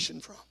salvation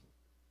from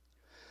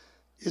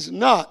is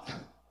not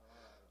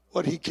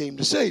what he came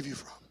to save you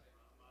from.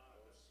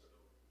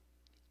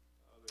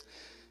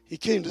 He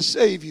came to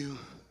save you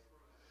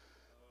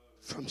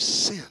from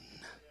sin.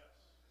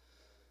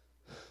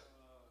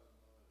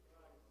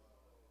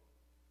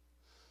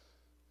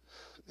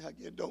 Now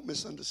again, don't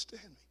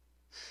misunderstand me.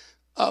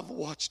 I've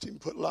watched him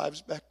put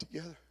lives back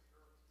together.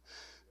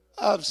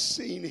 I've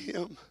seen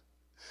him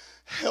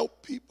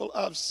help people.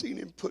 I've seen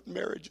him put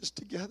marriages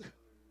together.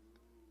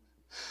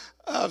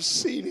 I've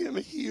seen him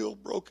heal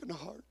broken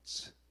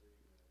hearts.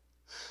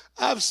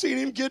 I've seen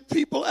him get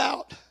people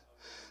out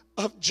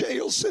of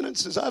jail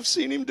sentences. I've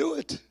seen him do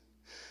it.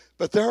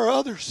 But there are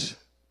others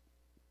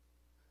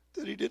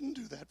that he didn't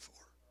do that for.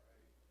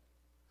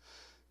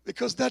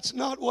 Because that's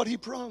not what he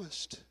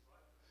promised.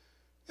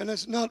 And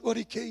that's not what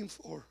he came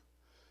for.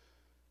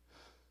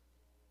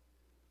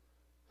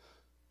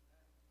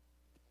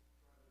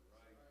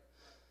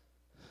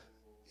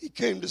 He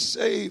came to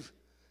save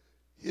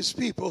his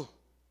people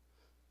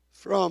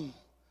from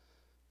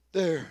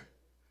their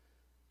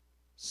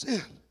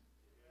sin.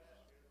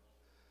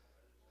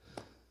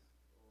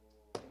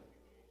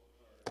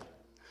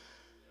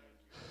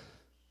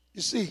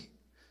 You see,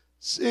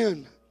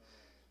 sin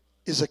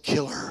is a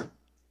killer.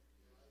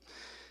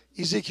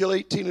 Ezekiel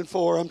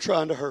 18:4. I'm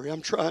trying to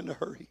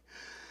hurry.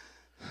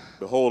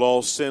 Behold,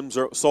 all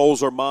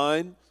souls are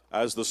mine,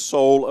 as the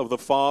soul of the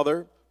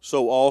Father,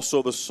 so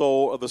also the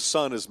soul of the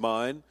Son is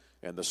mine,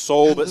 and the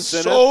soul that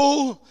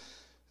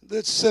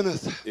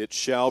sinneth, it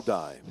shall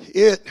die.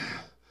 It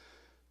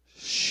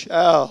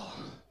shall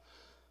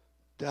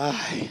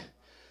die.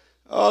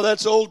 Oh,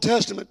 that's Old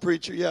Testament,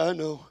 preacher. Yeah, I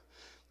know.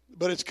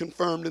 But it's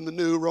confirmed in the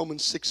New.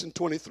 Romans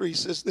 6:23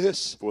 says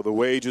this. For the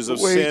wages of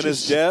sin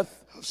is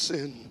death. Of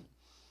sin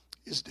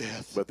is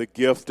death. But the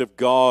gift of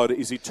God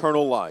is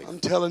eternal life. I'm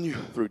telling you.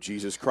 Through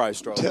Jesus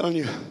Christ our Lord. I'm telling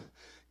you.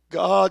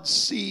 God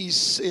sees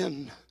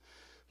sin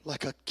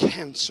like a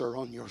cancer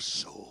on your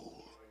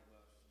soul.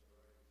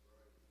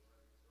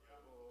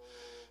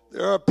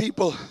 There are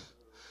people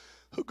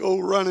who go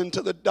running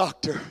to the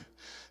doctor.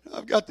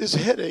 I've got this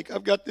headache.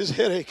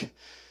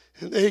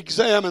 And they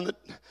examine it.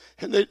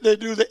 And they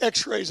do the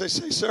x-rays. They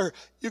say, sir,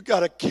 you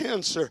got a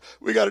cancer.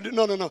 We got to do,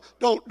 no.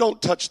 Don't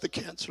touch the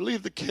cancer.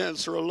 Leave the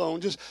cancer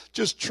alone.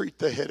 Just treat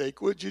the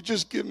headache, would you?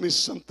 Just give me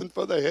something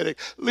for the headache.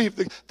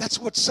 That's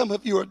what some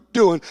of you are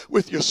doing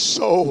with your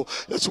soul.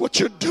 That's what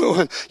you're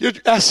doing. You're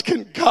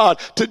asking God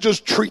to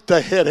just treat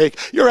the headache.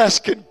 You're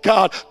asking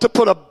God to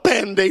put a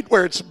Band-Aid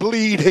where it's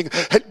bleeding.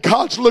 And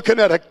God's looking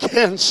at a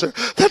cancer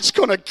that's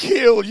going to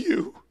kill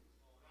you.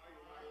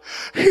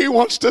 He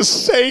wants to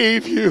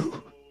save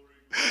you.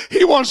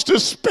 He wants to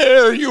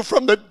spare you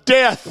from the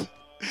death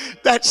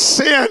that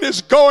sin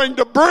is going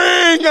to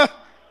bring.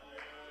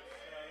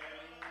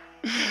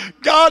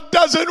 God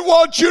doesn't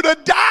want you to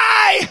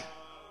die.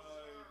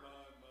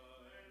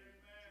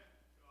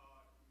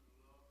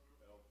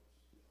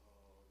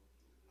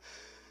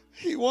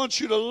 He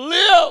wants you to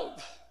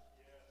live.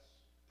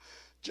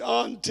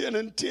 John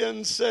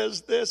 10:10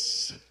 says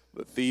this.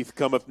 The thief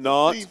cometh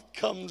not,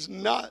 comes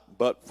not,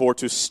 but for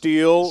to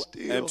steal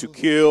and to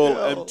kill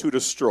and to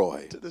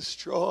destroy.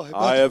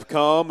 I have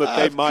come that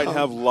they might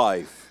have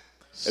life,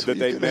 and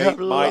that they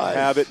might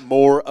have it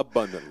more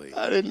abundantly.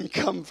 I didn't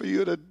come for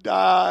you to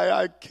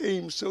die. I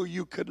came so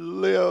you could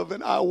live,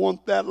 and I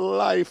want that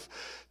life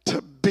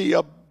to be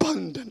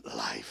abundant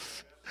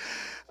life.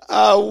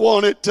 I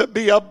want it to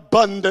be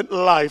abundant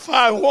life.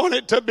 I want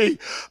it to be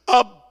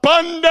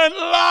abundant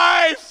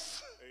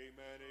life.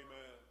 Amen,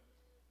 amen.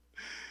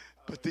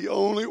 But the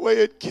only way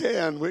it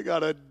can, we got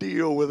to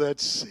deal with that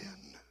sin.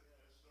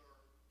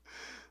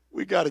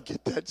 We got to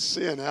get that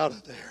sin out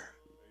of there.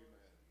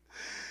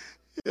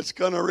 It's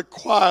going to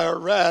require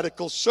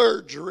radical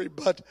surgery,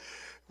 but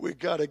we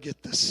got to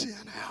get the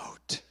sin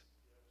out.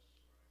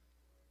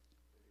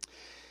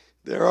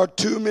 There are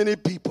too many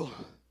people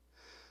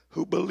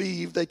who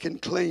believe they can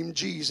claim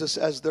Jesus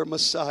as their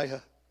Messiah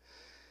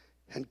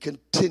and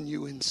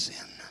continue in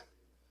sin.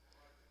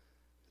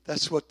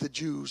 That's what the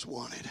Jews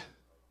wanted.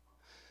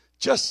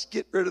 Just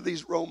get rid of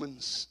these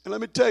Romans. And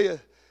let me tell you,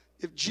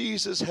 if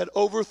Jesus had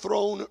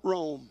overthrown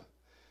Rome,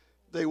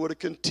 they would have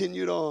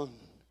continued on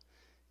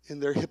in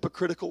their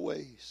hypocritical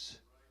ways.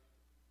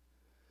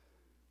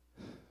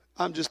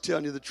 I'm just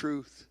telling you the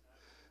truth.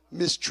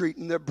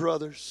 Mistreating their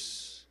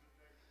brothers.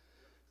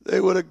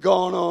 They would have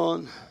gone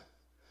on.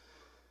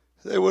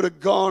 They would have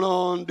gone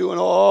on doing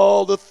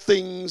all the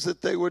things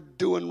that they were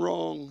doing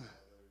wrong.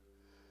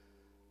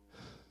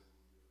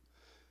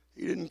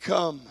 He didn't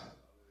come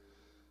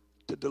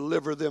to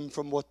deliver them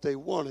from what they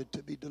wanted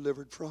to be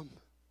delivered from.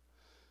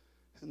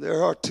 And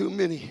there are too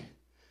many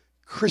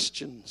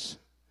Christians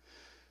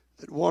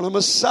that want a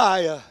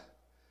Messiah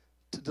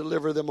to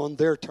deliver them on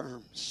their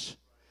terms,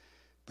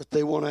 but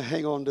they want to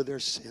hang on to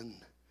their sin.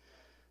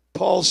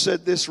 Paul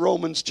said this,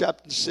 Romans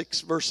chapter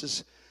 6,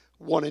 verses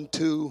 1 and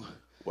 2.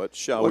 What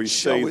shall we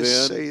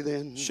say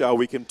then? Shall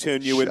we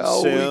continue in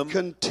sin,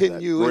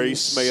 that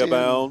grace may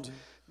abound?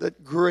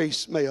 That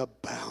grace may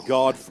abound.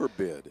 God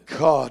forbid.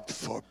 God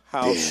forbid.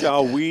 How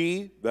shall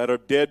we that are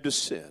dead to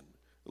sin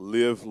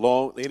live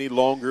any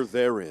longer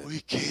therein?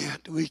 We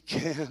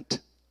can't.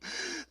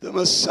 The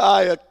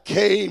Messiah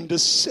came to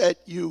set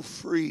you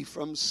free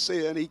from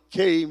sin. He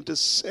came to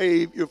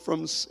save you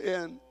from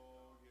sin.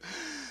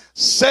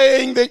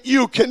 Saying that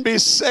you can be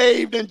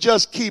saved and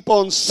just keep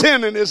on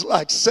sinning is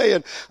like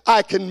saying,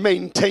 I can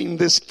maintain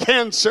this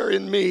cancer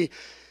in me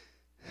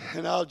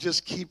and I'll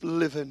just keep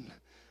living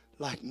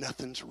like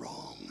nothing's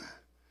wrong.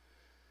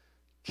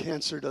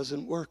 Cancer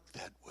doesn't work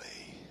that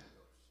way.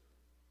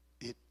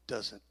 It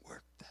doesn't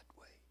work that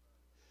way.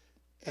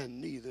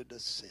 And neither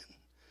does sin.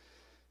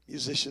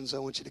 Musicians, I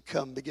want you to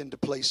come, begin to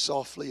play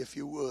softly if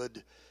you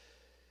would.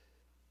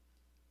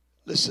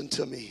 Listen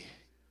to me.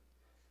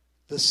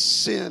 The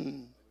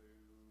sin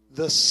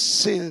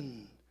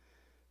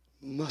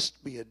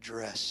must be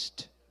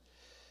addressed.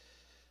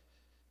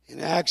 In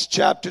Acts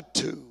chapter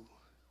 2,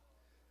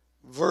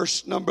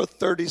 verse number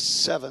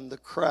 37, the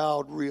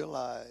crowd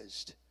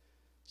realized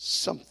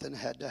something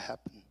had to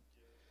happen.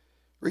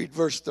 Read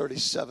verse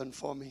 37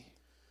 for me.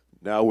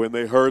 Now when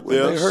they heard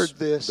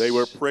this, they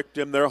were pricked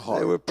in their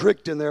heart.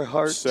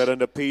 Said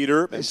unto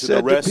Peter and to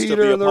the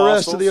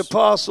rest of the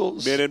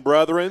apostles, Men and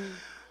brethren,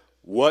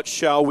 what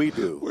shall we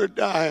do? We're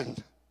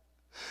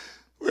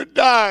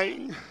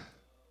dying.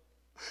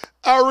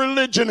 Our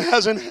religion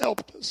hasn't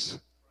helped us.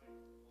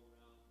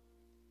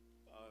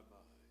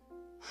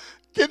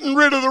 Getting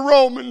rid of the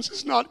Romans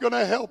is not going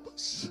to help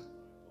us.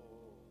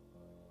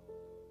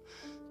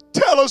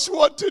 Tell us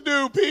what to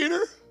do,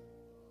 Peter.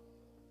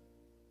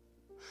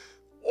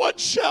 What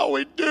shall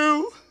we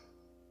do?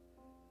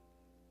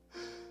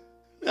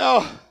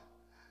 Now,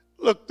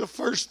 look, the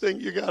first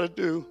thing you got to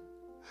do,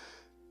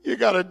 you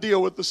got to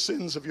deal with the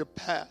sins of your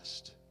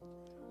past.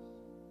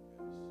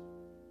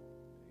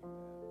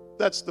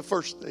 That's the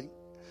first thing.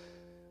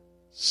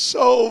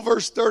 So,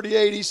 verse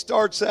 38, he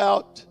starts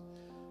out.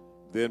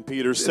 Then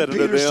Peter said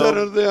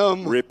unto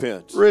them,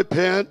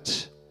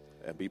 Repent.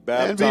 And be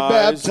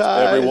baptized,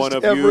 every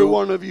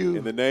one of you,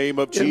 in the name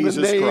of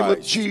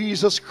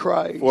Jesus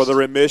Christ, for the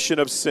remission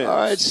of sins. All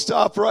right,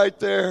 stop right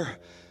there.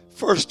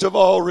 First of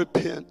all,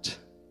 repent.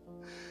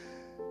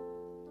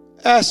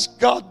 Ask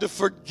God to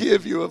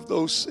forgive you of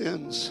those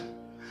sins.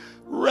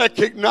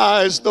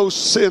 Recognize those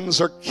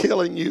sins are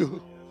killing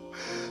you.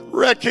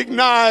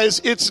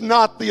 Recognize it's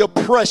not the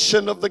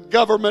oppression of the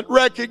government.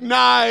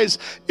 Recognize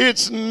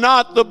it's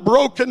not the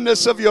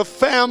brokenness of your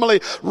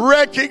family.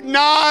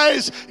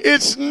 Recognize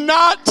it's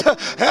not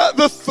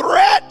the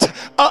threat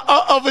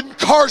of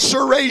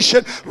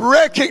incarceration.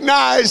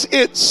 Recognize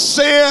it's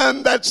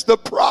sin that's the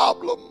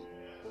problem.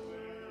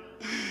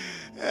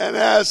 And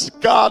ask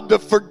God to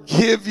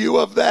forgive you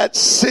of that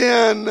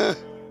sin.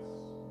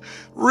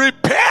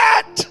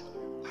 Repent.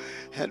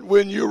 And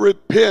when you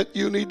repent,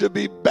 you need to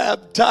be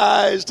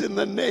baptized in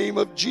the name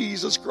of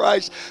Jesus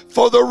Christ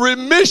for the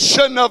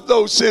remission of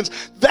those sins.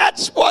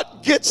 That's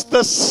what gets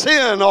the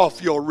sin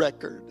off your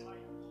record.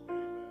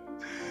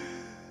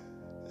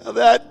 Now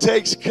that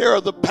takes care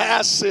of the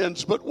past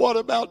sins, but what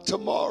about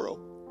tomorrow?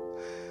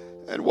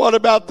 And what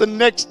about the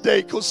next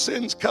day? Because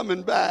sin's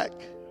coming back.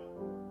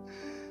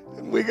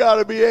 And we got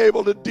to be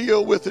able to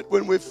deal with it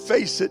when we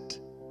face it.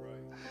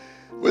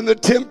 When the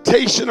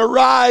temptation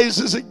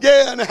arises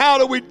again, how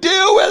do we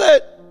deal with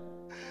it?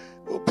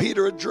 Well,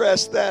 Peter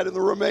addressed that in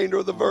the remainder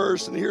of the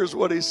verse, and here's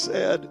what he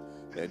said.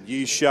 And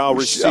ye shall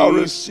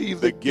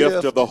receive the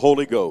gift of the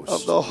Holy Ghost.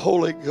 Of the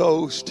Holy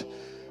Ghost.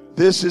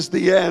 This is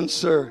the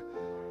answer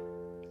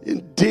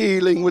in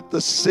dealing with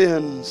the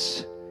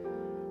sins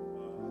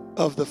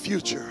of the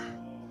future.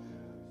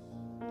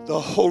 the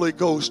Holy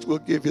Ghost will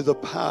give you the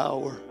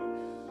power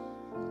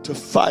to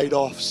fight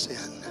off sin.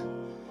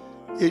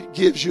 It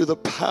gives you the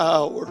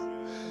power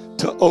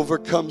to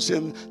overcome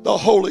sin. The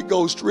Holy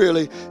Ghost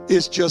really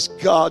is just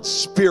God's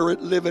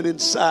Spirit living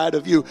inside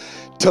of you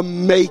to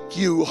make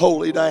you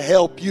holy, to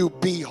help you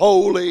be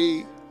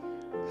holy.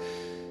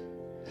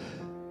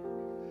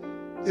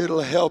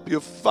 It'll help you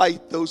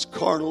fight those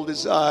carnal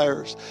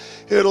desires.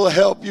 It'll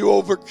help you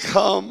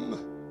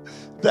overcome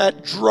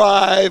that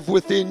drive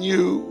within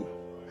you.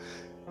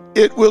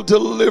 It will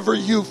deliver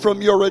you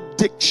from your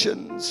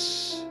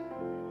addictions.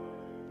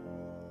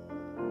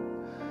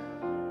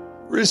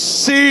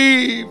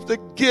 Receive the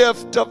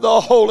gift of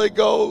the Holy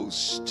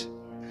Ghost.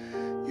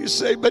 You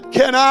say, but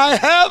can I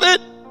have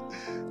it?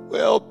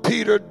 Well,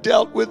 Peter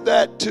dealt with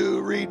that too.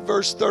 Read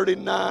verse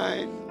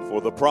 39. For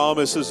the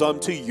promise is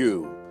unto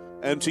you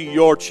and to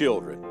your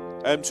children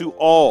and to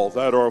all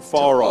that are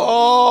afar off.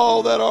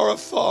 All that are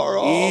afar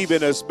off.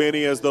 Even as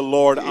many as the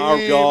Lord our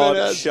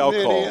God shall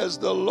call. Even as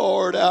the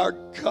Lord our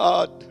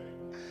God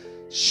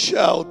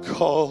shall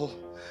call.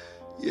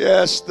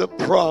 Yes, the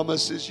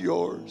promise is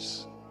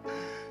yours.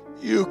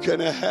 You can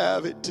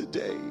have it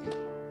today.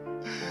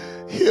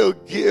 He'll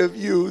give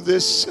you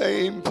this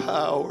same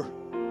power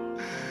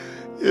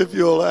if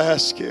you'll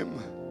ask Him.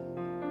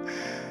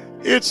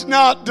 It's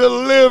not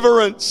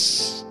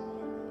deliverance.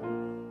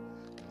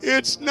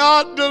 It's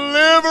not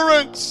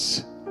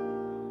deliverance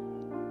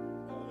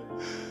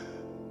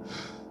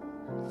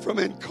from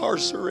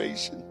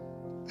incarceration.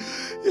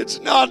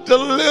 It's not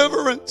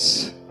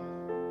deliverance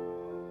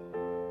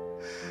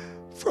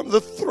from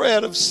the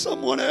threat of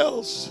someone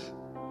else.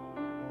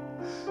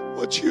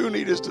 What you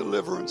need is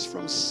deliverance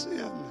from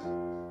sin.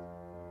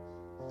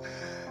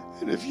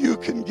 And if you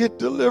can get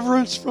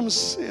deliverance from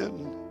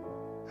sin,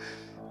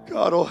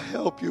 God will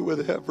help you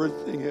with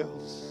everything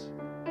else.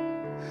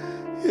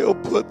 He'll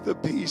put the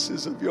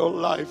pieces of your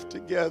life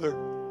together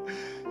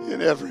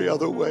in every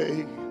other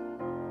way.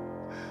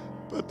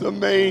 But the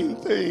main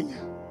thing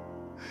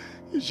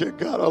is you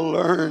got to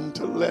learn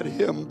to let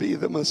Him be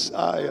the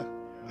Messiah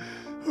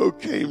who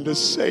came to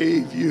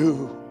save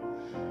you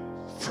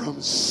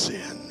from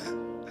sin.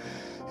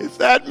 If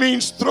that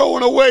means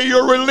throwing away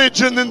your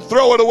religion, then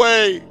throw it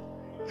away.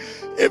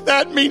 If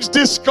that means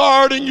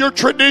discarding your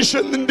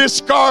tradition, then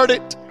discard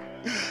it.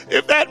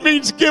 If that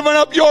means giving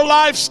up your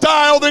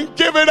lifestyle, then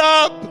give it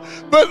up.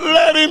 But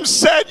let Him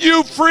set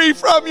you free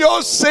from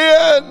your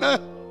sin.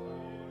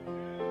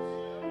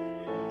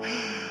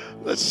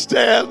 Let's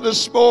stand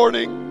this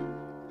morning.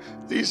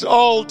 These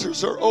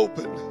altars are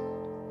open.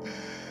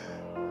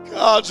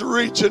 God's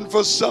reaching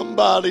for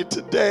somebody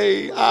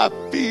today. I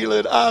feel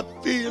it. I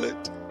feel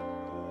it.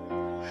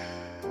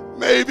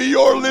 Maybe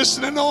you're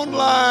listening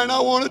online. I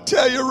want to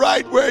tell you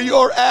right where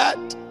you're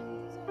at.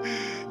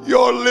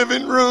 Your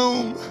living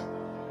room.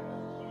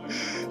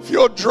 If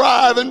you're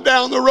driving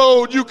down the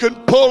road, you can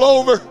pull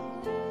over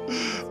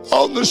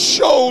on the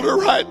shoulder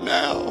right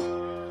now.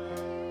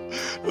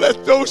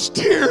 Let those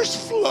tears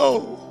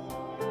flow.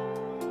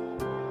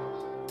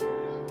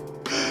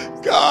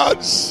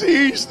 God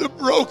sees the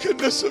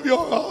brokenness of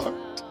your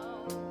heart.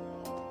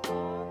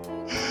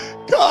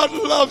 God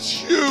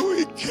loves you.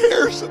 He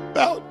cares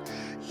about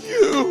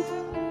you.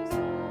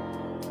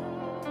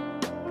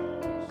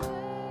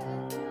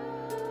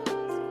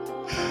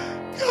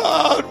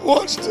 God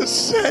wants to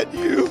set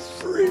you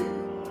free.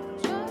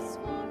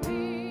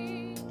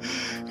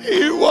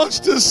 He wants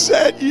to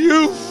set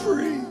you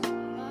free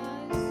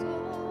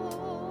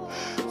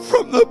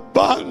from the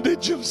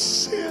bondage of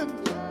sin.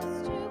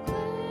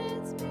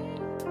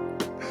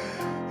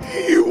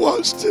 He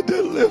wants to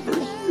deliver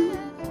you.